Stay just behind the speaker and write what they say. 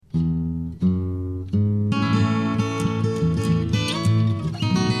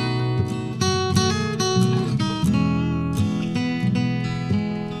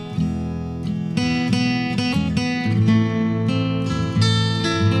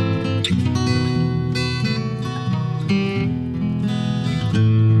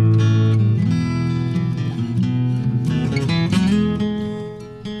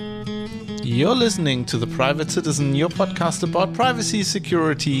You're listening to The Private Citizen, your podcast about privacy,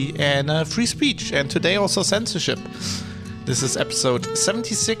 security, and free speech, and today also censorship. This is episode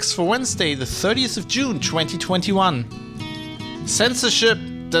 76 for Wednesday, the 30th of June, 2021. Censorship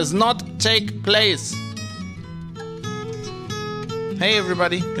does not take place. Hey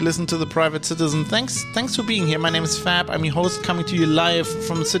everybody, you listen to The Private Citizen. Thanks for being here. My name is Fab. I'm your host, coming to you live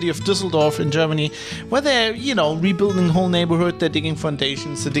from the city of Düsseldorf in Germany, where they're, rebuilding the whole neighborhood. They're digging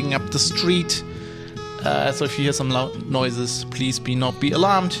foundations, they're digging up the street. So if you hear some loud noises, please not be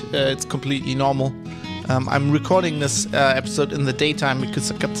alarmed. It's completely normal. I'm recording this episode in the daytime because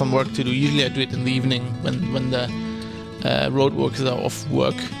I've got some work to do. Usually I do it in the evening when the road workers are off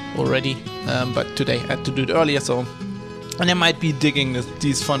work already. But today I had to do it earlier, so... And they might be digging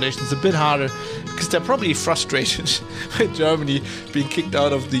these foundations a bit harder because they're probably frustrated with Germany being kicked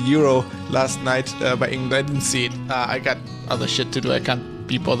out of the Euro last night by England. I didn't see it. I got other shit to do. I can't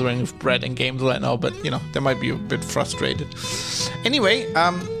be bothering with bread and games right now, but, they might be a bit frustrated. Anyway,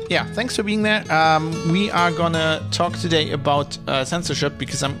 thanks for being there. We are going to talk today about censorship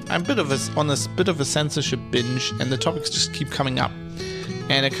because I'm on a bit of a censorship binge and the topics just keep coming up.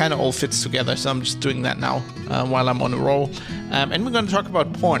 And it kind of all fits together, so I'm just doing that now while I'm on a roll. And we're going to talk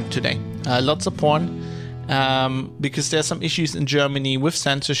about porn today. Lots of porn, because there's some issues in Germany with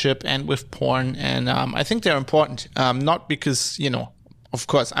censorship and with porn. And I think they're important. Not because, of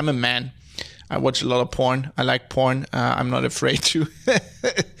course, I'm a man. I watch a lot of porn. I like porn. I'm not afraid to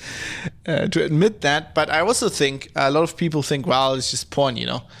to admit that. But I also think a lot of people think, well, it's just porn,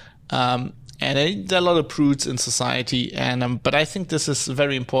 And there are a lot of prudes in society, but I think this is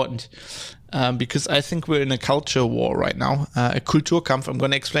very important because I think we're in a culture war right now, a Kulturkampf. I'm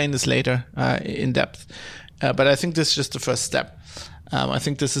going to explain this later in depth, but I think this is just the first step. I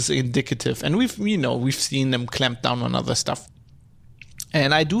think this is indicative, and we've seen them clamp down on other stuff.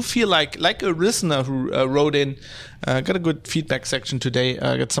 And I do feel like a listener who wrote in, got a good feedback section today.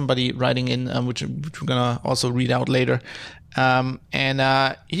 Got somebody writing in, which we're gonna also read out later.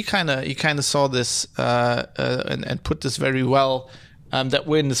 He kind of saw this and put this very well. That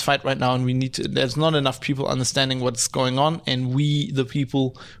we're in this fight right now, and there's not enough people understanding what's going on, and we, the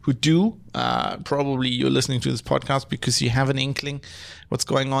people who do, probably you're listening to this podcast because you have an inkling what's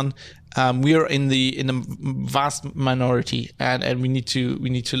going on. We are in the vast minority, and we need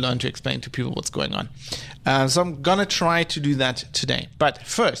to learn to explain to people what's going on. So I'm gonna try to do that today. But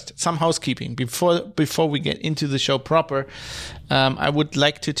first, some housekeeping before we get into the show proper. I would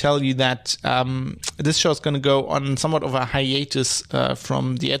like to tell you that this show is going to go on somewhat of a hiatus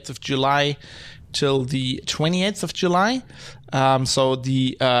from the 8th of July till the 28th of July. So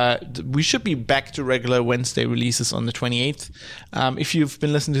we should be back to regular Wednesday releases on the 28th. If you've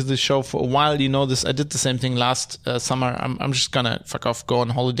been listening to the show for a while, you know this. I did the same thing last summer. I'm just gonna fuck off, go on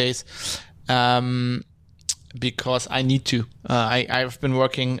holidays, because I need to. I've been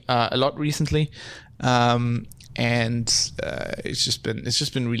working a lot recently. And it's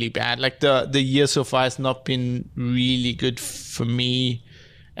just been really bad. Like the year so far has not been really good for me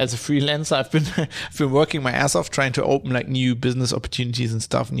as a freelancer. I've been working my ass off trying to open like new business opportunities and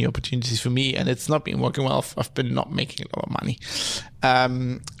stuff, new opportunities for me, and it's not been working well. I've been not making a lot of money.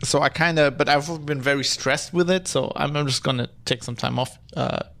 So but I've been very stressed with it. So I'm just gonna take some time off,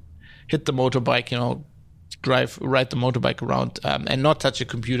 hit the motorbike, ride the motorbike around, and not touch a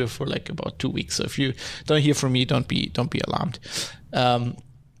computer for like about 2 weeks. So if you don't hear from me, don't be alarmed.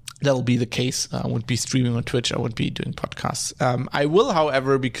 That'll be the case. I won't be streaming on Twitch. I won't be doing podcasts. I will,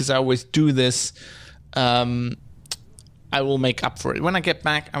 however, because I always do this, I will make up for it. When I get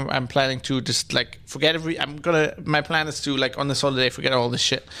back, I'm planning to just like my plan is to like on this holiday, forget all this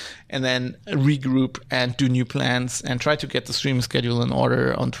shit and then regroup and do new plans and try to get the streaming schedule in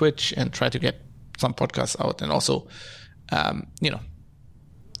order on Twitch and try to get some podcasts out and also,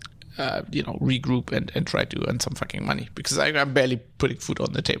 regroup and try to earn some fucking money because I'm barely putting food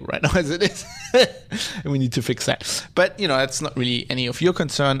on the table right now as it is. And we need to fix that. But, that's not really any of your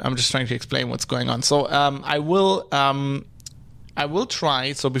concern. I'm just trying to explain what's going on. So I will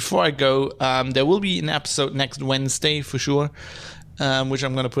try. So before I go, there will be an episode next Wednesday for sure, which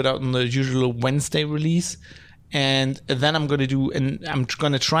I'm going to put out on the usual Wednesday release. And then I'm going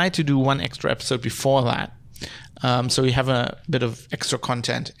to try to do one extra episode before that. So we have a bit of extra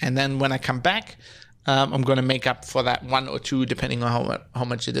content. And then when I come back, I'm going to make up for that 1 or 2, depending on how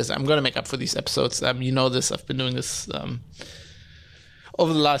much it is. I'm going to make up for these episodes. This. I've been doing this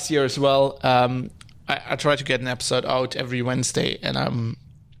over the last year as well. I try to get an episode out every Wednesday, and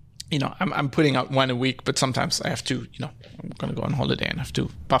I'm putting out one a week, but sometimes I have to, I'm going to go on holiday and have to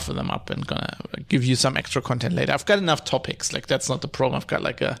buffer them up and going to give you some extra content later. I've got enough topics. Like, that's not the problem. I've got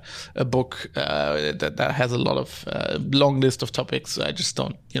like a book that has a lot of long list of topics. So I just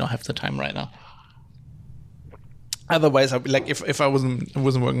don't, have the time right now. Otherwise, if I wasn't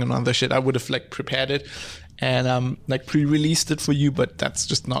working on other shit, I would have prepared it and pre-released it for you, but that's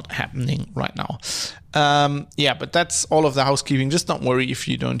just not happening right now. But that's all of the housekeeping. Just don't worry if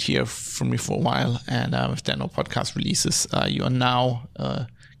you don't hear from me for a while, and if there are no podcast releases, you are now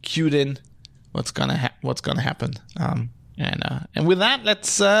cued in what's gonna happen. And with that,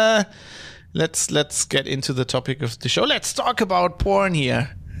 let's get into the topic of the show. Let's talk about porn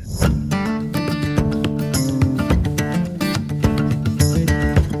here.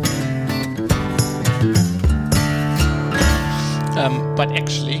 But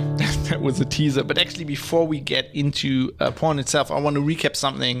actually, that was a teaser. But actually, before we get into porn itself, I want to recap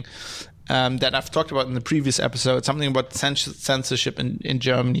something that I've talked about in the previous episode, something about censorship in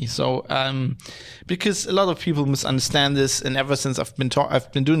Germany. So, because a lot of people misunderstand this, and ever since I've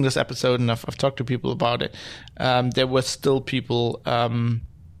been doing this episode and I've talked to people about it, there were still people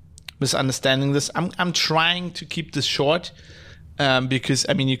misunderstanding this. I'm trying to keep this short. Because,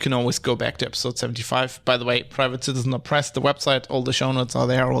 you can always go back to episode 75. By the way, Private Citizen Press, the website, all the show notes are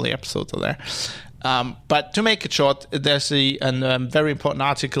there, all the episodes are there. But to make it short, there's a very important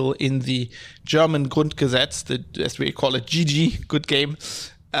article in the German Grundgesetz, as we call it, GG, good game.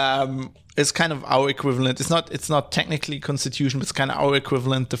 It's kind of our equivalent. It's not technically constitution, but it's kind of our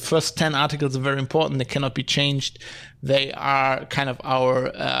equivalent. The first 10 articles are very important. They cannot be changed. They are kind of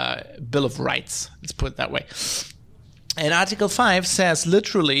our Bill of Rights. Let's put it that way. And Article 5 says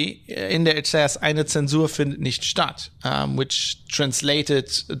literally, in there it says, eine Zensur findet nicht statt, which translated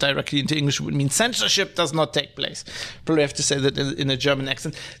directly into English would mean censorship does not take place. Probably have to say that in a German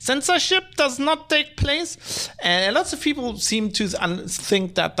accent. Censorship does not take place. And lots of people seem to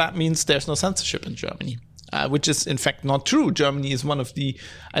think that means there's no censorship in Germany. Which is in fact not true. Germany is one of the,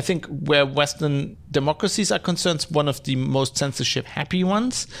 I think, where Western democracies are concerned, one of the most censorship-happy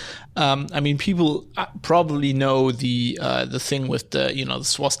ones. People probably know the thing with the the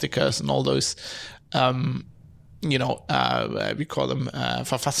swastikas and all those we call them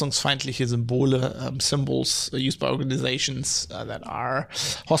verfassungsfeindliche Symbole, symbols used by organizations that are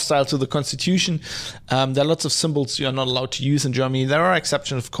hostile to the constitution. There are lots of symbols you are not allowed to use in Germany. There are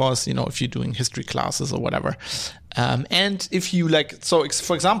exceptions, of course, if you're doing history classes or whatever. And if you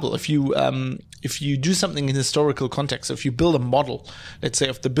for example, if you do something in historical context, so if you build a model, let's say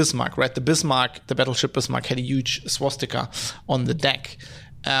of the Bismarck, right? The battleship Bismarck had a huge swastika on the deck.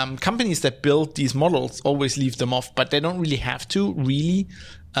 Companies that build these models always leave them off, but they don't really have to, really.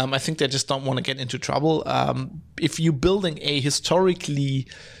 I think they just don't want to get into trouble. If you're building a historically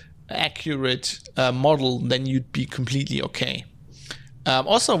accurate model, then you'd be completely okay.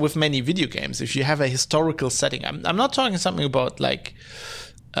 Also with many video games, if you have a historical setting, I'm not talking something about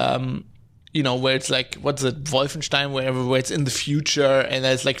where it's what's it, Wolfenstein, where it's in the future and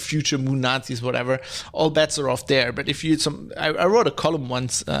there's future moon Nazis, whatever. All bets are off there. But if I wrote a column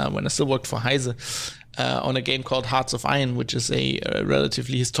once when I still worked for Heise on a game called Hearts of Iron, which is a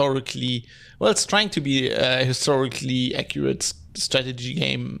relatively historically, it's trying to be a historically accurate strategy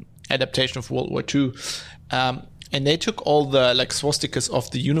game adaptation of World War II. And they took all the swastikas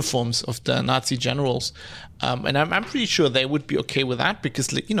off the uniforms of the Nazi generals. And I'm pretty sure they would be okay with that because,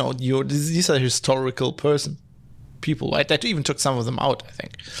 these are historical people, right? They even took some of them out, I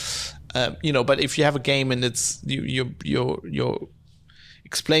think. But if you have a game and it's you're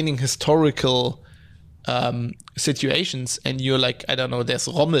explaining historical situations and you're I don't know, there's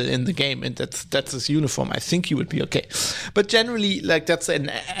Rommel in the game and that's his uniform, I think you would be okay. But generally, that's an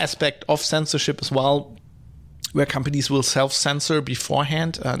aspect of censorship as well, where companies will self-censor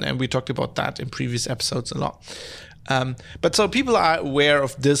beforehand, and we talked about that in previous episodes a lot. But so people are aware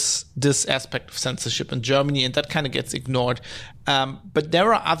of this aspect of censorship in Germany, and that kind of gets ignored. But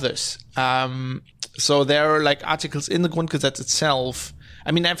there are others. So there are articles in the Grundgesetz itself.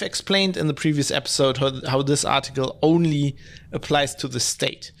 I've explained in the previous episode how this article only applies to the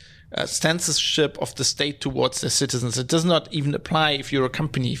state. Censorship of the state towards their citizens. It does not even apply if you're a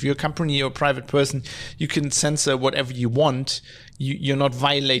company. If you're a company or a private person, you can censor whatever you want. You're not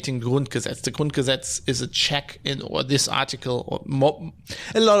violating the Grundgesetz. The Grundgesetz is a check or this article, or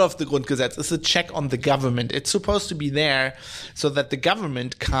a lot of the Grundgesetz is a check on the government. It's supposed to be there so that the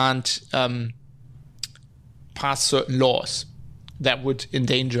government can't pass certain laws that would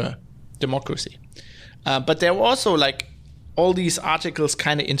endanger democracy. But there are also all these articles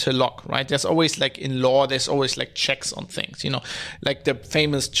kind of interlock, right? There's always like in law, there's always like checks on things, like the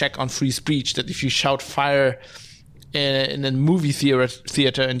famous check on free speech that if you shout fire in a movie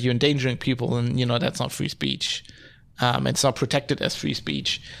theater and you're endangering people, and that's not free speech. It's not protected as free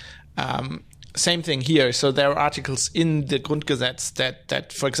speech. Same thing here. So there are articles in the Grundgesetz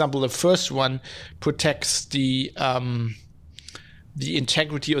that, for example, the first one protects the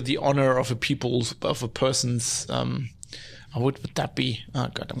integrity or the honor of a person's. What would that be? Oh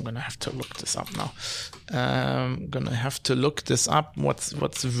God, I'm gonna have to look this up now. I'm gonna have to look this up. What's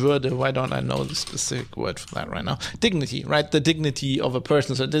Würde? Why don't I know the specific word for that right now? Dignity, right? The dignity of a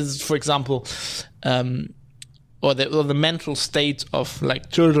person. So this is, for example, or the mental state of like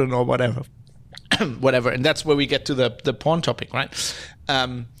children or whatever, whatever. And that's where we get to the porn topic, right?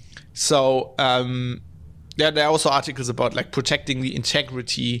 There are also articles about like protecting the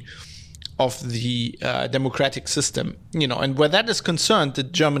integrity of the democratic system, and where that is concerned, the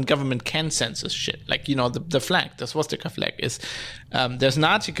German government can censor shit. Like, the flag, the swastika flag is, there's an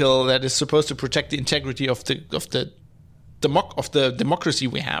article that is supposed to protect the integrity of the democracy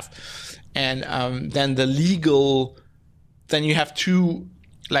we have. And then then you have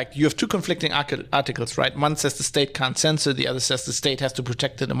two conflicting articles, right? One says the state can't censor, the other says the state has to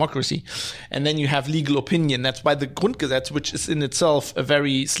protect the democracy. And then you have legal opinion. That's why the Grundgesetz, which is in itself a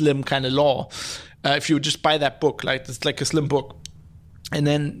very slim kind of law, if you just buy that book, like it's like a slim book. And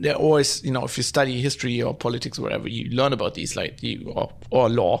then there always, if you study history or politics or whatever, you learn about these, or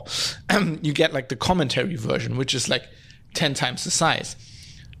law, you get like the commentary version, which is like 10 times the size.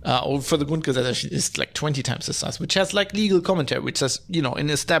 Or for the Grundgesetz, it's like 20 times the size, which has like legal commentary, which says, in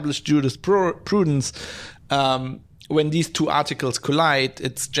established jurisprudence, when these two articles collide,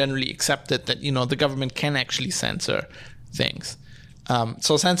 it's generally accepted that, the government can actually censor things.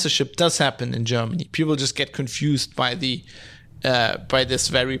 So censorship does happen in Germany. People just get confused by by this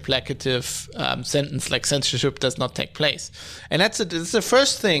very placative sentence, like censorship does not take place. And it's the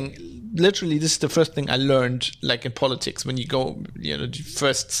first thing. Literally, this is the first thing I learned, like in politics, when you go, the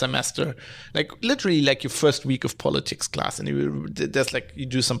first semester, like literally like your first week of politics class, and there's like, you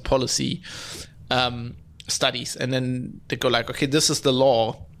do some policy studies, and then they go like, okay, this is the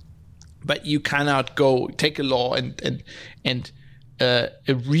law, but you cannot go take a law and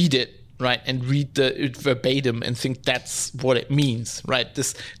read it, right, and read it verbatim and think that's what it means, right?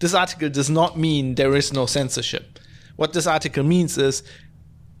 This article does not mean there is no censorship. What this article means is,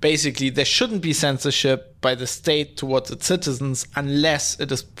 basically, there shouldn't be censorship by the state towards its citizens unless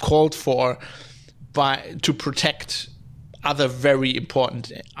it is called for to protect other very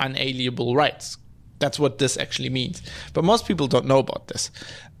important unalienable rights. That's what this actually means. But most people don't know about this.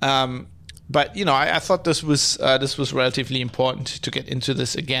 But I thought this was relatively important to get into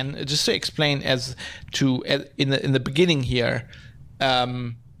this again, just to explain in the beginning here.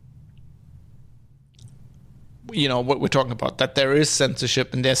 What we're talking about, that there is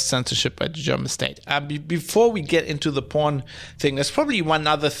censorship, and there's censorship by the German state. Before we get into the porn thing, there's probably one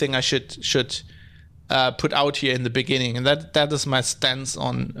other thing I should put out here in the beginning, and that is my stance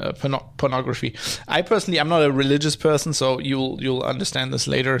on pornography. I personally, I'm not a religious person, so you'll understand this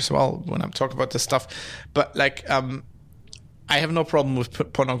later as well when I'm talking about this stuff. But like, I have no problem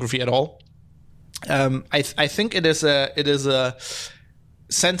with pornography at all. I think it is a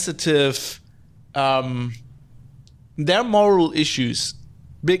sensitive. There are moral issues,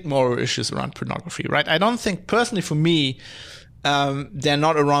 big moral issues around pornography, right? I don't think, personally for me, they're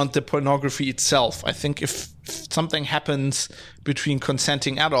not around the pornography itself. I think if something happens between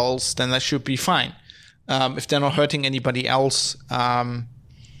consenting adults, then that should be fine. If they're not hurting anybody else,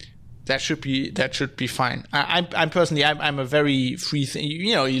 that should be fine. I'm personally, I'm a very free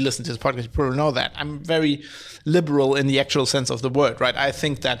you listen to this podcast, you probably know that. I'm very liberal in the actual sense of the word, right? I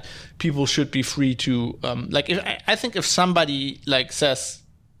think that people should be free to, I think if somebody like says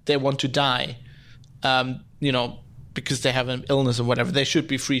they want to die, because they have an illness or whatever, they should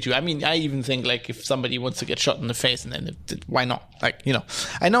be free to. I mean, I even think like if somebody wants to get shot in the face, and then why not? Like,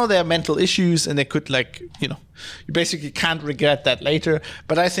 I know there are mental issues, and they could you basically can't regret that later.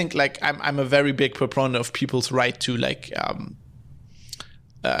 But I think like I'm a very big proponent of people's right to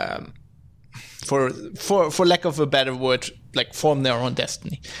for lack of a better word, like form their own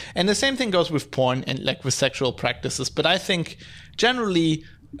destiny. And the same thing goes with porn and like with sexual practices. But I think generally,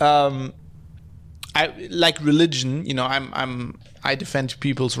 I like religion, I defend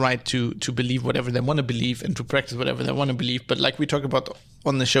people's right to believe whatever they want to believe and to practice whatever they want to believe. But like we talked about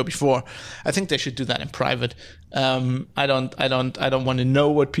on the show before, I think they should do that in private. I don't want to know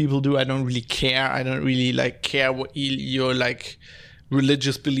what people do. I don't really care. I don't really care what your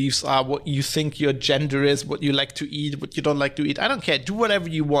religious beliefs are, what you think your gender is, what you like to eat, what you don't like to eat. I don't care. Do whatever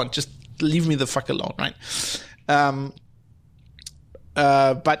you want. Just leave me the fuck alone, right?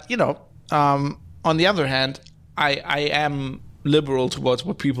 But, you know, on the other hand, I am liberal towards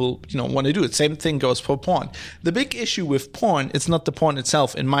what people, you know, want to do. The same thing goes for porn. The big issue with porn, it's not the porn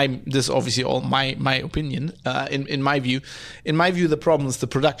itself. This is obviously all my opinion. In my view, the problem is the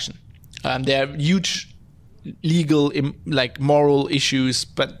production. There are huge legal, like moral issues,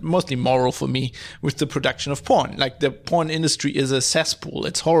 but mostly moral for me, with the production of porn. Like, the porn industry is a cesspool.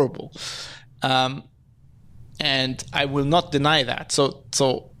 It's horrible. And I will not deny that.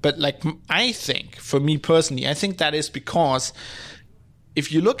 But like, I think, for me personally, I think that is because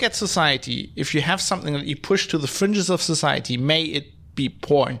if you look at society, if you have something that you push to the fringes of society, may it be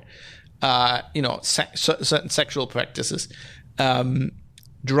porn, you know, certain sexual practices,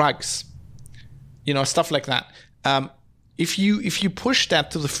 drugs, you know, stuff like that. If you push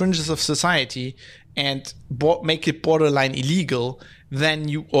that to the fringes of society and make it borderline illegal, then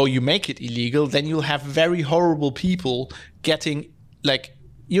you make it illegal, then you'll have very horrible people getting, like,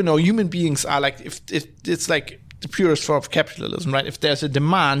 you know, human beings are like, if it's like the purest form of capitalism, right? If there's a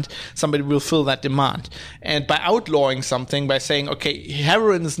demand, somebody will fill that demand. And by outlawing something, by saying, okay,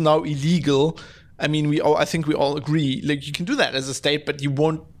 heroin is now illegal, I mean, I think we all agree, like, you can do that as a state, but you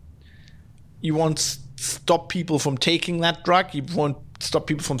won't stop people from taking that drug. You won't stop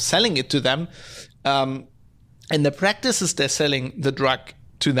people from selling it to them. And the practices they're selling the drug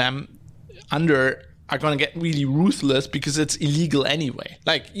to them under are going to get really ruthless because it's illegal anyway.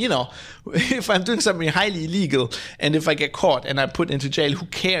 Like, you know, if I'm doing something highly illegal and if I get caught and I put into jail, who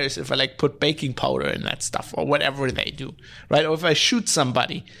cares if I like put baking powder in that stuff or whatever they do, right? Or if I shoot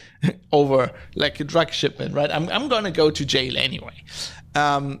somebody over like a drug shipment, right? I'm going to go to jail anyway.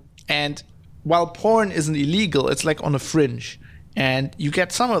 And while porn isn't illegal, it's like on a fringe. And you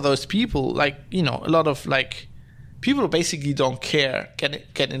get some of those people, like, you know, a lot of like people who basically don't care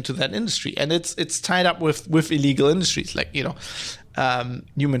get into that industry, and it's tied up with illegal industries, like, you know,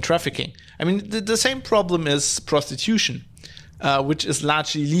 human trafficking. I mean, the same problem is prostitution, which is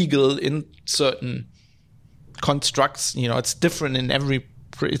largely legal in certain constructs. You know, it's different in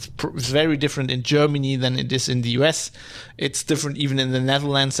it's very different in Germany than it is in the US. It's different even in the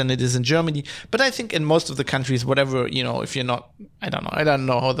Netherlands than it is in Germany. But I think in most of the countries, whatever, you know, if you're not, I don't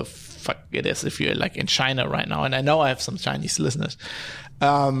know how the fuck it is if you're like in China right now. And I know I have some Chinese listeners.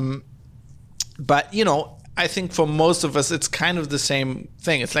 But, you know, I think for most of us, it's kind of the same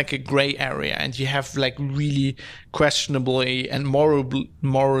thing. It's like a gray area, and you have like really questionably and morally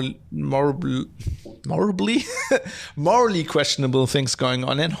questionable things going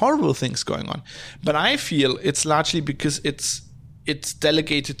on and horrible things going on. But I feel it's largely because it's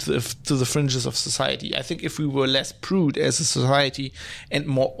delegated to the fringes of society. I think if we were less prude as a society and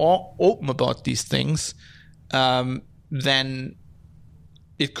more open about these things, then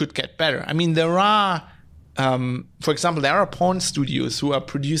it could get better. I mean, there are, for example, there are porn studios who are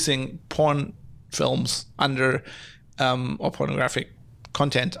producing porn films under, or pornographic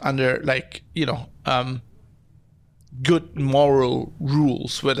content under, like, you know, good moral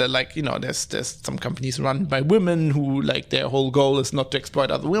rules, where they're like, you know, there's some companies run by women who, like, their whole goal is not to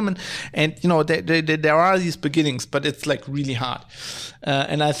exploit other women, and, you know, there are these beginnings, but it's like really hard.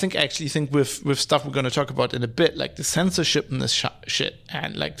 And I think with stuff we're going to talk about in a bit, like the censorship and this shit,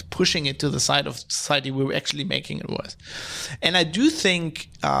 and like pushing it to the side of society, we're actually making it worse. And I do think,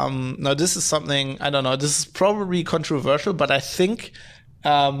 now this is something, I don't know, this is probably controversial, but I think,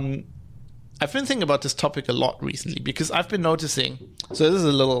 I've been thinking about this topic a lot recently, because I've been noticing, so this is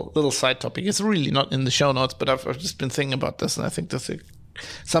a little side topic. It's really not in the show notes, but I've just been thinking about this, and I think this is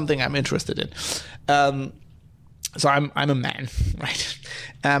something I'm interested in. So I'm a man, right?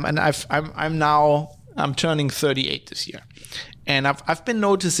 And I'm turning 38 this year, and I've been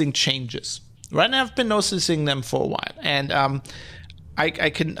noticing changes, right? And I've been noticing them for a while, and I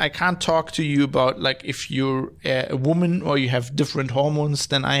can't talk to you about like if you're a woman or you have different hormones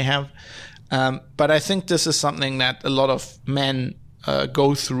than I have. But I think this is something that a lot of men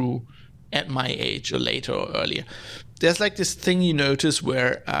go through at my age or later or earlier. There's like this thing you notice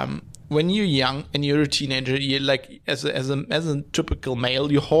where when you're young and you're a teenager, you're like, as a typical male,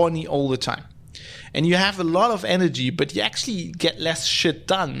 you're horny all the time. And you have a lot of energy, but you actually get less shit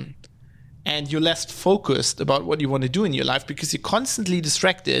done. And you're less focused about what you want to do in your life because you're constantly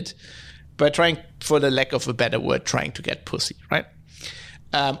distracted by trying, for the lack of a better word, trying to get pussy, right?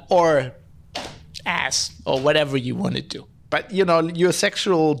 Or ass, or whatever you want to do. But, you know, your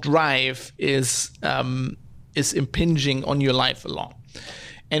sexual drive is impinging on your life a lot.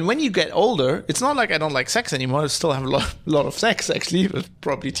 And when you get older, it's not like I don't like sex anymore. I still have a lot of sex, actually.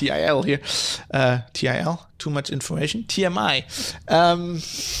 Probably TIL here. TIL, too much information. TMI.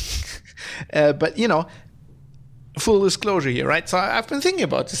 But, you know, full disclosure here, right? So I've been thinking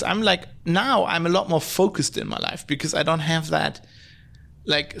about this. I'm like, now I'm a lot more focused in my life because I don't have that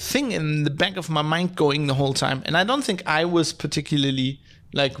like thing in the back of my mind going the whole time. And I don't think I was particularly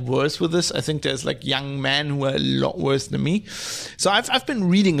like worse with this. I think there's like young men who are a lot worse than me. So I've been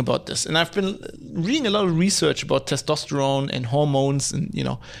reading about this, and I've been reading a lot of research about testosterone and hormones, and you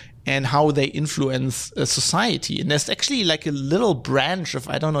know, and how they influence society. And there's actually like a little branch of,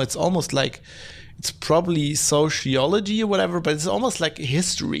 I don't know, it's almost like, it's probably sociology or whatever, but it's almost like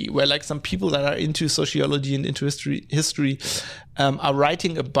history, where like some people that are into sociology and into history are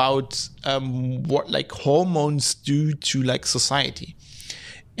writing about what like hormones do to like society.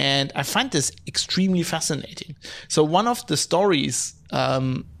 And I find this extremely fascinating. So one of the stories,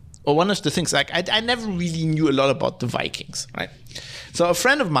 or one of the things, like I never really knew a lot about the Vikings, right? So a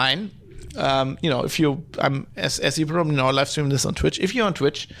friend of mine, you know, if you, as you probably know, I live stream this on Twitch. If you're on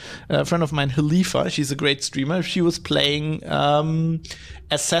Twitch, a friend of mine, Halifa, she's a great streamer. She was playing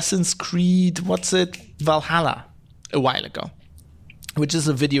Assassin's Creed, Valhalla, a while ago, which is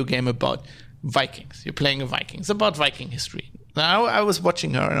a video game about Vikings. You're playing a Viking. It's about Viking history. Now I was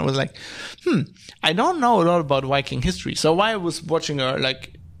watching her and I was like, I don't know a lot about Viking history. So while I was watching her,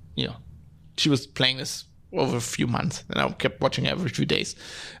 like, you know, she was playing this over a few months, and I kept watching her every few days.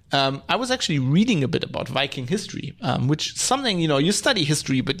 I was actually reading a bit about Viking history, which is something, you know, you study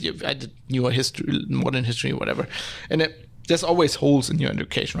history, but I did newer history, modern history, whatever. And there's always holes in your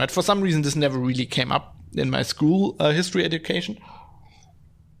education, right? For some reason, this never really came up in my school history education.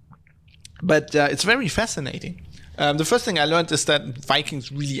 But it's very fascinating. The first thing I learned is that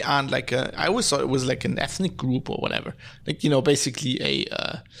Vikings really aren't like I always thought it was like an ethnic group or whatever. Like, you know, basically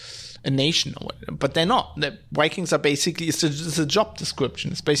a nation or whatever. But they're not. The Vikings are basically, it's a job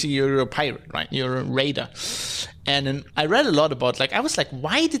description. It's basically you're a pirate, right? You're a raider. And then I read a lot about, like, I was like,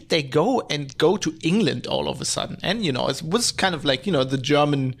 why did they go to England all of a sudden? And, you know, it was kind of like, you know, the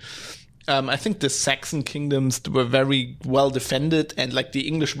German... I think the Saxon kingdoms were very well defended, and like the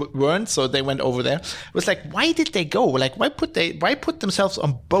English weren't, so they went over there. It was like, why did they go? Like, why put themselves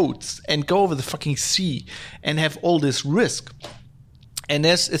on boats and go over the fucking sea and have all this risk? And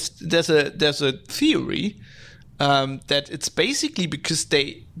there's a theory that it's basically because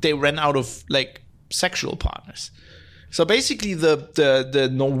they ran out of like sexual partners. So basically, the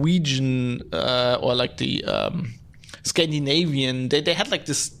Norwegian or like the Scandinavian, they had like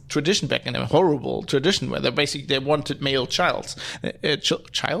this tradition back in, a horrible tradition where they wanted male children, and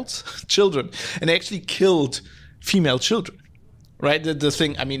they actually killed female children. Right, the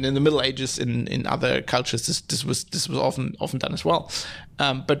thing. I mean, in the Middle Ages, in other cultures, this was often done as well.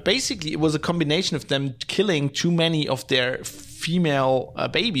 But basically, it was a combination of them killing too many of their female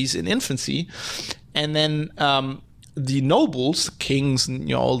babies in infancy, and then the nobles, kings, and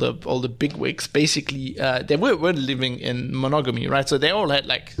you know, all the bigwigs, basically they were living in monogamy, right? So they all had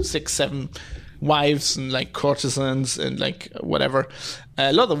like 6-7 wives and like courtesans and like whatever,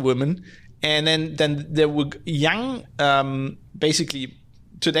 a lot of women. And then there were young, basically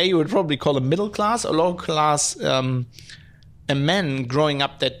today you would probably call them middle class or lower class men growing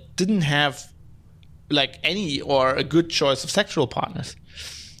up that didn't have like any or a good choice of sexual partners.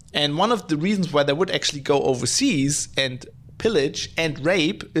 And one of the reasons why they would actually go overseas and pillage and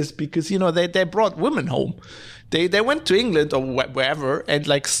rape is because, you know, they brought women home. They went to England or wherever and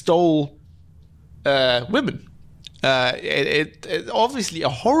like stole women. It obviously a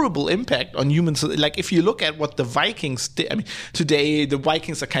horrible impact on humans. Like if you look at what the Vikings did, I mean, today the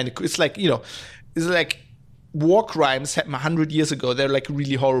Vikings are kind of, it's like, you know, it's like war crimes happened 100 years ago. They're like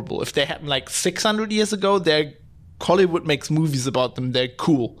really horrible. If they happened like 600 years ago, Hollywood makes movies about them. They're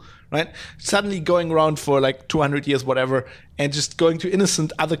cool, right? Suddenly going around for like 200 years, whatever, and just going to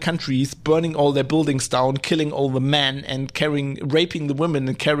innocent other countries, burning all their buildings down, killing all the men, and raping the women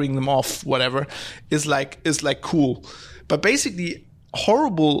and carrying them off, whatever, is like cool. But basically,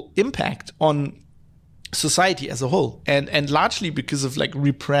 horrible impact on society as a whole, and largely because of like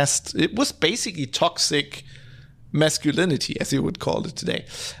repressed. It was basically toxic masculinity, as you would call it today.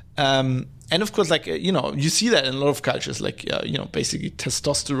 And of course, like, you know, you see that in a lot of cultures, like, you know, basically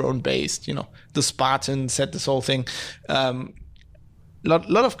testosterone based, you know, the Spartans had this whole thing.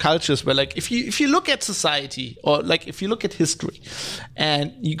 Lot of cultures where, like, if you look at society or like if you look at history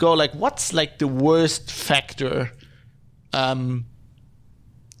and you go like, what's like the worst factor in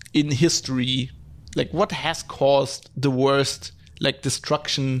history? Like what has caused the worst like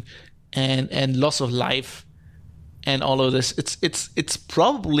destruction and loss of life and all of this, it's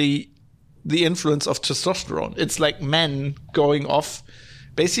probably the influence of testosterone. It's like men going off,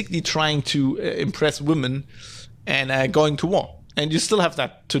 basically trying to impress women and going to war. And you still have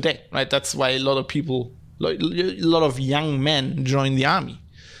that today, right? That's why a lot of young men join the army.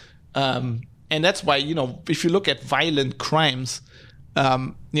 And that's why, if you look at violent crimes,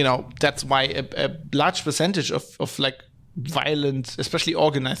 that's why a large percentage of like violent, especially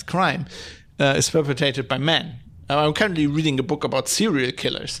organized crime, is perpetrated by men. I'm currently reading a book about serial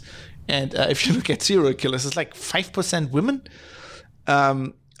killers. And if you look at serial killers, it's like 5% women.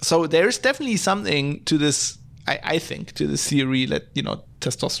 So there is definitely something to this, I think, to this theory that,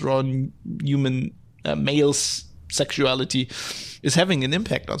 testosterone, human males' sexuality is having an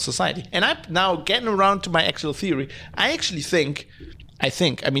impact on society. And I'm now getting around to my actual theory. I think,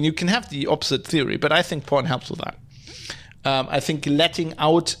 you can have the opposite theory, but I think porn helps with that. I think letting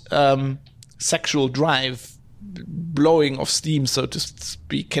out sexual drive, blowing of steam, so to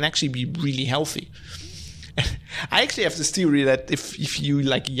speak, can actually be really healthy. I actually have this theory that if you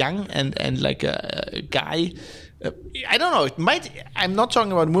like young and like a guy, I don't know, I'm not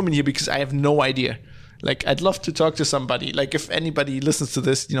talking about women here because I have no idea. Like, I'd love to talk to somebody. Like, if anybody listens to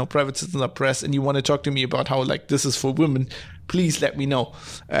this, Private Citizens of Press, and you want to talk to me about how, like, this is for women, please let me know.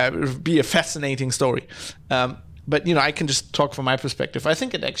 It would be a fascinating story. But, I can just talk from my perspective. I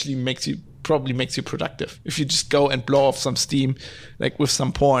think it actually probably makes you productive. If you just go and blow off some steam, like with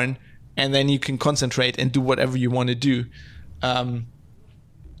some porn, and then you can concentrate and do whatever you want to do.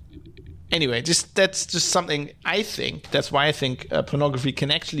 Anyway, that's just something I think. That's why I think pornography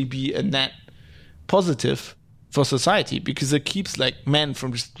can actually be a net positive for society, because it keeps like men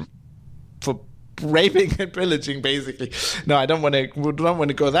from raping and pillaging, basically. No, I don't want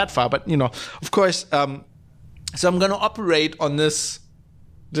to go that far, but of course. So I'm going to operate on this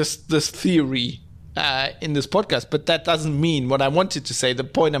theory in this podcast, but that doesn't mean what I wanted to say. The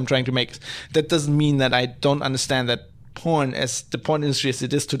point I'm trying to make is that doesn't mean that I don't understand that the porn industry as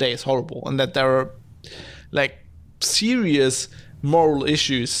it is today is horrible, and that there are like serious moral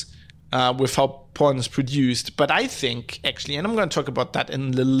issues with how porn is produced. But I think actually, and I'm going to talk about that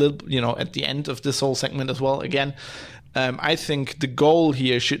in a little, at the end of this whole segment as well. Again, I think the goal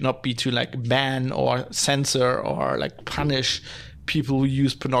here should not be to like ban or censor or like punish people who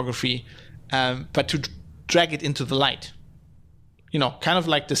use pornography, but to drag it into the light. Kind of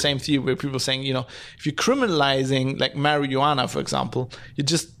like the same theory where people are saying, if you're criminalizing like marijuana, for example, you're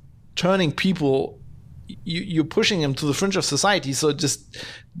just turning people, you're pushing them to the fringe of society. So just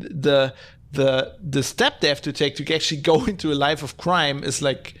the step they have to take to actually go into a life of crime is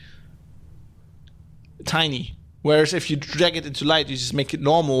like tiny. Whereas if you drag it into light, you just make it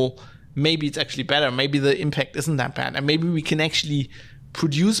normal, maybe it's actually better. Maybe the impact isn't that bad. And maybe we can actually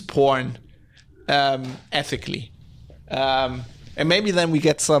produce porn ethically. And maybe then we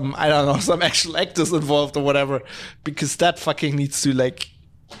get some actual actors involved or whatever, because that fucking needs to like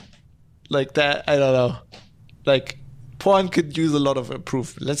that, I don't know. Like, porn could use a lot of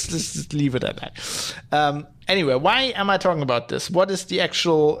improvement. Let's just leave it at that. Anyway, why am I talking about this? What is the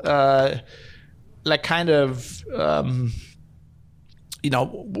actual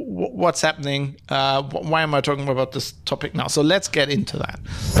what's happening? Why am I talking about this topic now? So let's get into that.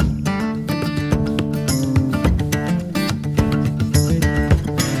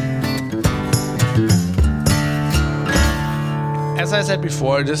 As I said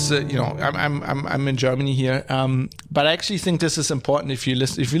before, this I'm in Germany here, but I actually think this is important if you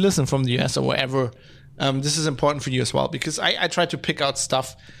listen from the US or wherever. This is important for you as well, because I try to pick out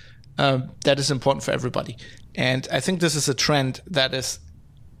stuff that is important for everybody. And I think this is a trend that is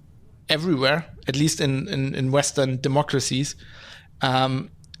everywhere, at least in Western democracies.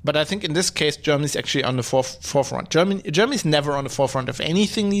 But I think in this case, Germany's actually on the forefront. Germany's never on the forefront of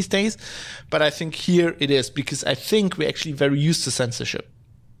anything these days, but I think here it is, because I think we're actually very used to censorship.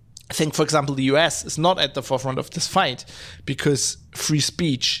 I think, for example, the US is not at the forefront of this fight because free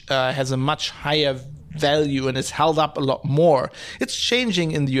speech has a much higher value and is held up a lot more. It's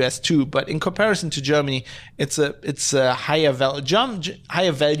changing in the US too, but in comparison to Germany, it's a higher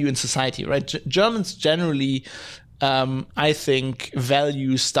value in society, right? Germans generally, I think,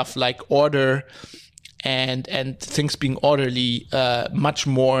 value stuff like order and things being orderly much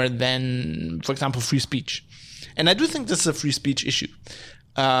more than, for example, free speech. And I do think this is a free speech issue.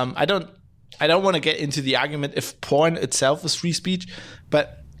 I don't want to get into the argument if porn itself is free speech,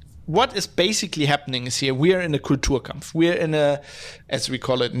 but what is basically happening is here we are in a Kulturkampf. We're in a, as we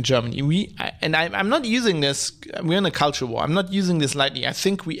call it in Germany. I'm not using this. We're in a culture war. I'm not using this lightly. I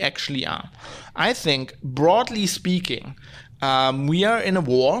think we actually are. I think, broadly speaking, we are in a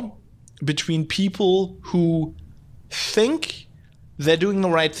war between people who think they're doing the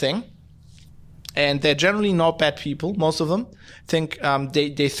right thing, and they're generally not bad people. Most of them think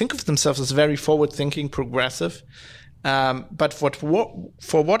they think of themselves as very forward-thinking, progressive, but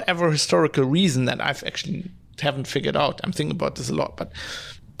for whatever historical reason that I've actually haven't figured out, I'm thinking about this a lot, but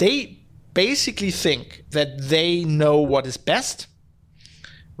they basically think that they know what is best,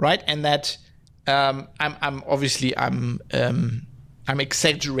 right? And that I'm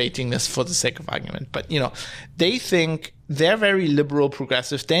exaggerating this for the sake of argument, but they think they're very liberal,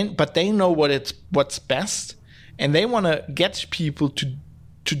 progressive, but they know what's best, and they want to get people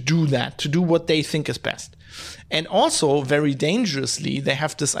to do that, to do what they think is best. And also, very dangerously, they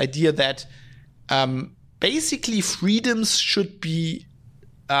have this idea that basically freedoms should be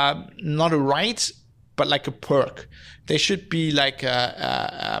not a right, but like a perk. They should be like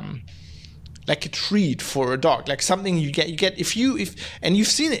a treat for a dog, like something you get and you've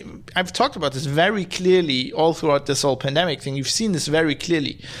seen it. I've talked about this very clearly all throughout this whole pandemic thing. You've seen this very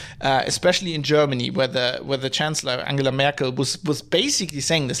clearly, especially in Germany, where the Chancellor Angela Merkel was basically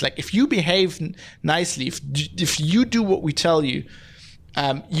saying this, like, if you behave nicely, if you do what we tell you,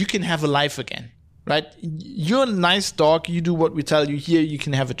 you can have a life again. Right? You're a nice dog. You do what we tell you. Here, you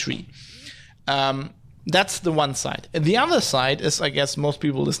can have a treat. That's the one side. And the other side is, I guess, most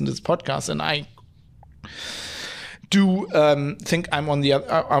people listen to this podcast, and I do think I'm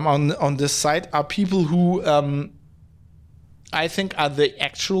on on this side. Are people who I think are the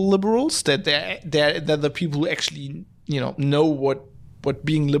actual liberals. That they're the people who actually know what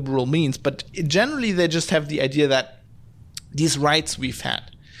being liberal means. But generally, they just have the idea that these rights we've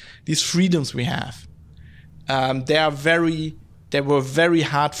had, these freedoms we have, they were very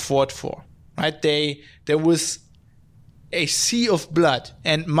hard fought for, right? There was a sea of blood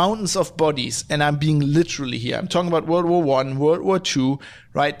and mountains of bodies, and I'm being literally here. I'm talking about World War I, World War II,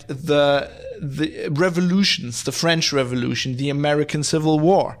 right? The revolutions, the French Revolution, the American Civil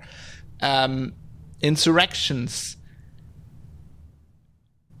War, insurrections,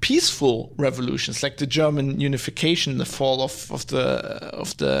 peaceful revolutions like the German unification, the fall of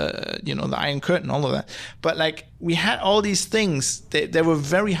the Iron Curtain, all of that. But like, we had all these things. They were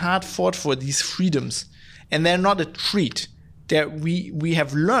very hard fought for, these freedoms, and they're not a treat. We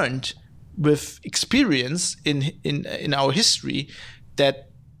have learned with experience in our history that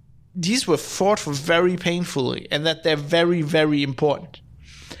these were fought for very painfully, and that they're very, very important,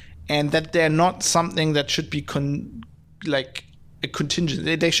 and that they're not something that should be a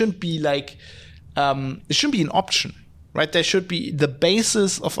contingent. They shouldn't be like it shouldn't be an option, right? They should be the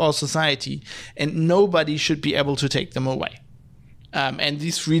basis of our society, and nobody should be able to take them away. And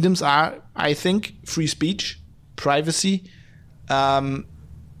these freedoms are, I think, free speech, privacy,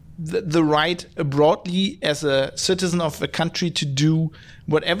 the right broadly as a citizen of a country to do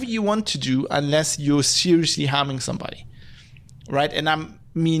whatever you want to do, unless you're seriously harming somebody, right? And I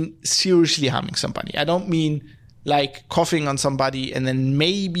mean seriously harming somebody. I don't mean like coughing on somebody and then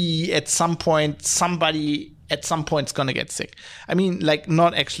maybe at some point somebody at some point is gonna get sick. I mean, like,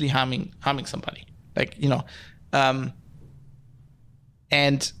 not actually harming somebody, like,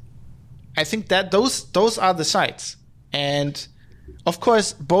 and I think that those are the sides. And of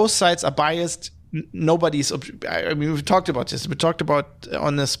course, both sides are biased. I mean, we've talked about this. We talked about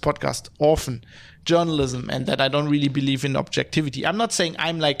on this podcast often journalism, and that I don't really believe in objectivity. I'm not saying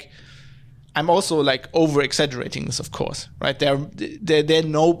I'm also like over exaggerating this, of course, right?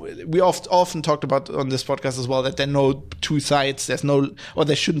 We often talked about on this podcast as well that there are no two sides. There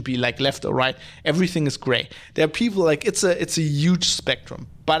shouldn't be like left or right. Everything is gray. There are people like it's a huge spectrum.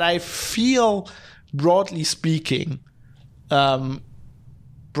 But I feel, broadly speaking, I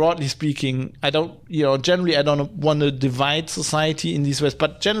don't, generally I don't want to divide society in these ways,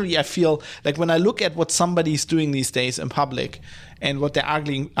 but generally I feel like when I look at what somebody's doing these days in public and what they're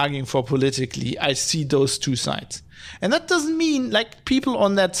arguing for politically, I see those two sides. And that doesn't mean like people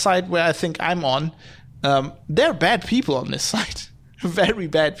on that side where I think I'm on, they're bad people on this side, very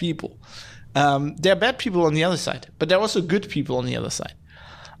bad people. There are bad people on the other side, but there are also good people on the other side.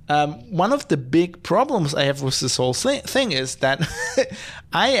 One of the big problems I have with this whole thing is that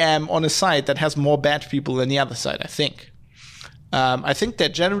I am on a side that has more bad people than the other side. I think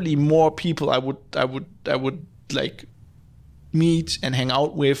that generally more people I would like meet and hang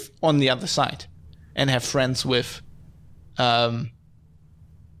out with on the other side and have friends with. But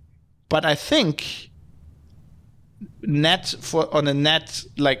I think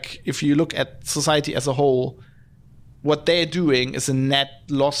like if you look at society as a whole, what they're doing is a net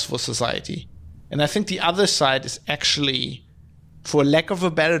loss for society. And I think the other side is actually, for lack of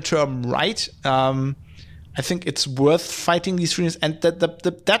a better term, right. I think it's worth fighting these freedoms, and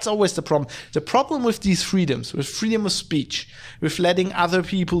that's always the problem. The problem with these freedoms, with freedom of speech, with letting other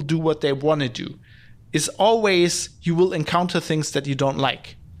people do what they want to do, is always you will encounter things that you don't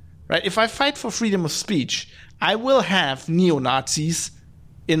like, right? If I fight for freedom of speech, I will have neo-Nazis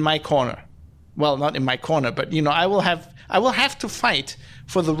in my corner. Well, not in my corner, but I will have to fight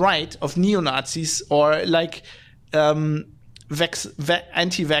for the right of neo-Nazis or like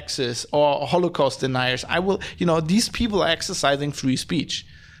anti-vaxxers or Holocaust deniers. These people are exercising free speech.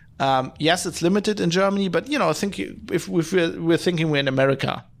 Yes, it's limited in Germany, but think if we're thinking we're in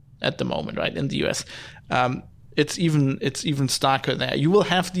America at the moment, right? In the US, it's even starker there. You will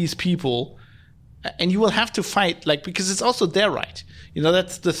have these people, and you will have to fight, because it's also their right.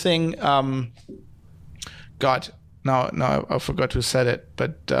 That's the thing. God, now I forgot who said it,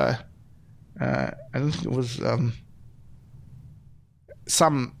 but I don't think it was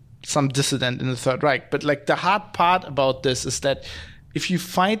some dissident in the Third Reich. But the hard part about this is that if you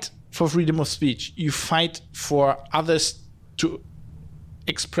fight for freedom of speech, you fight for others to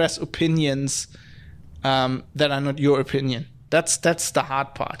express opinions that are not your opinion. That's the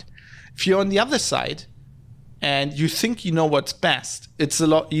hard part. If you're on the other side and you think you know what's best, it's a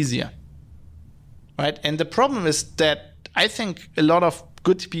lot easier, right? And the problem is that I think a lot of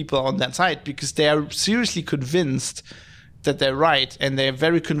good people are on that side because they are seriously convinced that they're right, and they're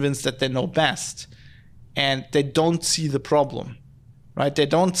very convinced that they know best, and they don't see the problem, right? They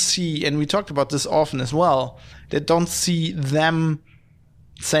don't see, and we talked about this often as well, they don't see them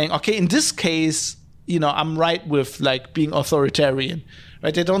saying, okay, in this case, I'm right with being authoritarian,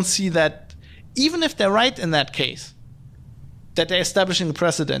 right? They don't see that even if they're right in that case, that they're establishing a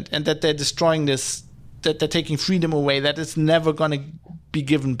precedent and that they're destroying this, that they're taking freedom away, that it's never going to be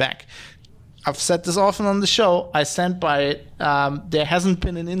given back. I've said this often on the show. I stand by it. There hasn't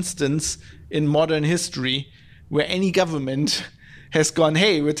been an instance in modern history where any government has gone,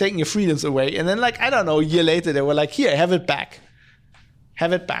 hey, we're taking your freedoms away. And then a year later, they were like, here, have it back.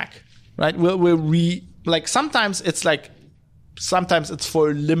 Have it back, right? Sometimes it's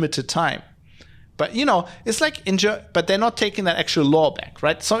for a limited time. But, it's but they're not taking that actual law back,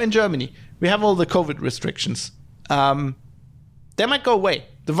 right? So in Germany, we have all the COVID restrictions. They might go away.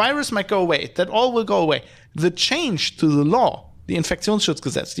 The virus might go away. That all will go away. The change to the law, the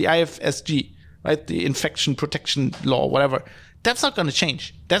Infektionsschutzgesetz, the IFSG, right, the infection protection law, whatever, that's not going to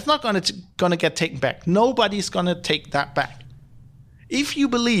change. That's not going to get taken back. Nobody's going to take that back. If you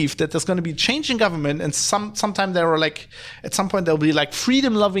believe that there's going to be change in government, and sometime there are at some point there'll be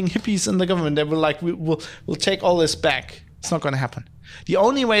freedom-loving hippies in the government that will we'll take all this back. It's not going to happen. The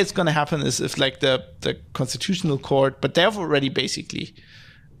only way it's going to happen is if the Constitutional Court, but they've already basically,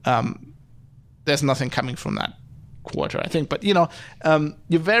 there's nothing coming from that quarter, I think. But I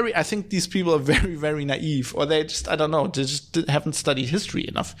think these people are very, very naive, or they just, I don't know, they just haven't studied history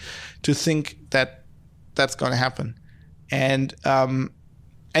enough to think that that's going to happen. And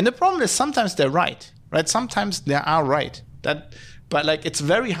the problem is sometimes they're right? Sometimes they are right. But it's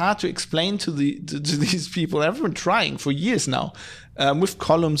very hard to explain to these people. I've been trying for years now, with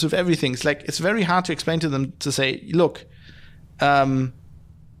columns, with everything. It's very hard to explain to them to say, look,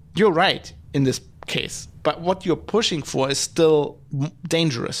 you're right in this case, but what you're pushing for is still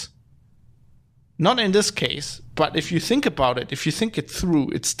dangerous. Not in this case, but if you think about it, if you think it through,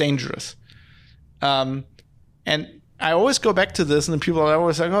 it's dangerous. And I always go back to this, and people are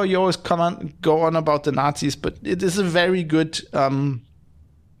always like, "Oh, you always go on about the Nazis," but it is a very good,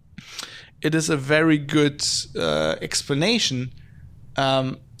 explanation.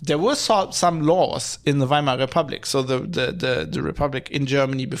 There were some laws in the Weimar Republic, so the republic in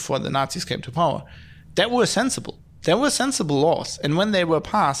Germany before the Nazis came to power, that were sensible. There were sensible laws, and when they were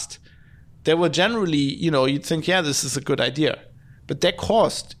passed, they were generally, you'd think, yeah, this is a good idea, but they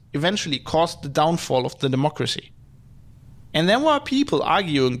eventually caused the downfall of the democracy. And there were people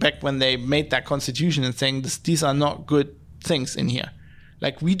arguing back when they made that constitution and saying these are not good things in here.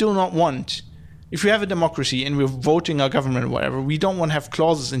 We do not want, if we have a democracy and we're voting our government or whatever, we don't want to have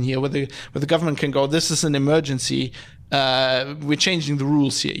clauses in here where the government can go, this is an emergency, we're changing the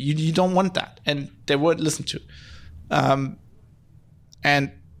rules here. You don't want that. And they weren't listened to.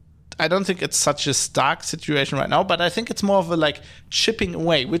 And I don't think it's such a stark situation right now, but I think it's more of a chipping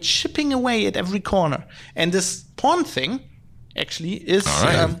away. We're chipping away at every corner. And this porn thing actually is... All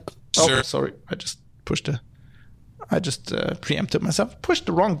right. Oh, sorry. I just preempted myself. Pushed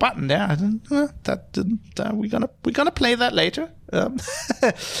the wrong button there. I didn't. We're gonna play that later.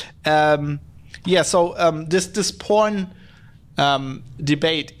 So this porn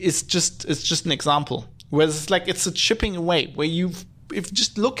debate is just an example where it's a chipping away where you've if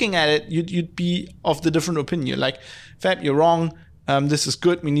just looking at it, you'd be of the different opinion. Like, Fab, you're wrong. This is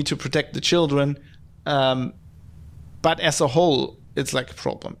good. We need to protect the children. But as a whole, it's like a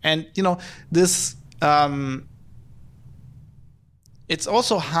problem. And, this, it's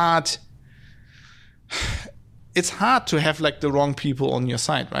also hard. It's hard to have like the wrong people on your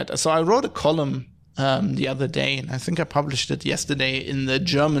side, right? So I wrote a column the other day, and I think I published it yesterday in the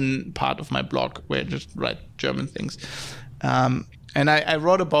German part of my blog, where I just write German things. And I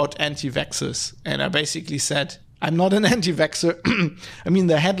wrote about anti-vaxxers, and I basically said, I'm not an anti-vaxxer. I mean,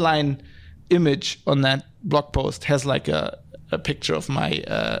 the headline image on that blog post has like a picture of my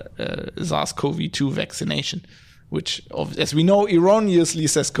SARS-CoV-2 vaccination, which, as we know, erroneously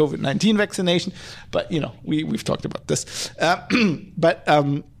says COVID-19 vaccination. But, we've talked about this.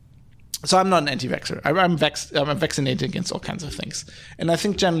 So I'm not an anti-vaxxer. I'm vaccinated against all kinds of things. And I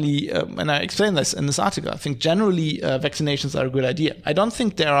think generally, and I explained this in this article, I think generally vaccinations are a good idea. I don't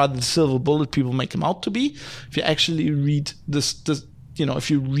think there are the silver bullet people make them out to be. If you actually read this, if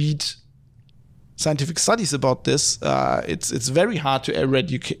you read scientific studies about this, it's very hard to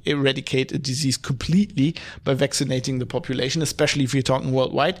eradicate a disease completely by vaccinating the population, especially if you're talking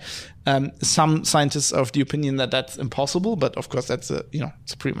worldwide. Some scientists are of the opinion that that's impossible, but of course that's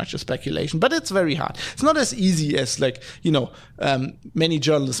it's pretty much a speculation. But it's very hard. It's not as easy as many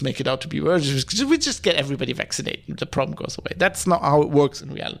journalists make it out to be. We just get everybody vaccinated, the problem goes away. That's not how it works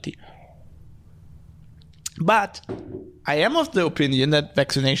in reality. But I am of the opinion that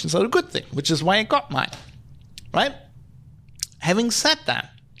vaccinations are a good thing, which is why I got mine, right? Having said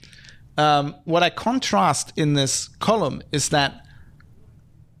that, what I contrast in this column is that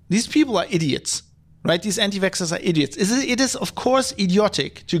these people are idiots, right? These anti-vaxxers are idiots. It is, of course,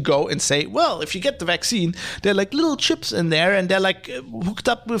 idiotic to go and say, well, if you get the vaccine, there are like little chips in there and they're like hooked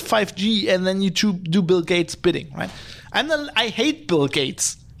up with 5G, and then you do Bill Gates bidding, right? I hate Bill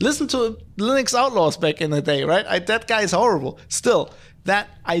Gates. Listen to Linux Outlaws back in the day, right? That guy is horrible. Still, that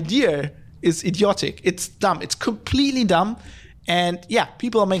idea is idiotic. It's dumb. It's completely dumb. And yeah,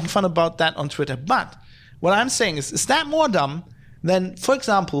 people are making fun about that on Twitter. But what I'm saying is that more dumb than, for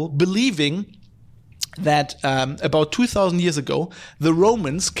example, believing that about 2,000 years ago, the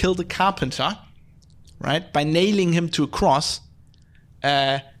Romans killed a carpenter, right, by nailing him to a cross.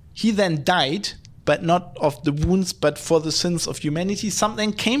 He then died, but not of the wounds, but for the sins of humanity.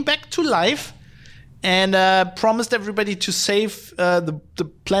 Something came back to life and promised everybody to save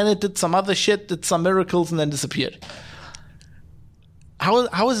the planet, did some other shit, did some miracles, and then disappeared.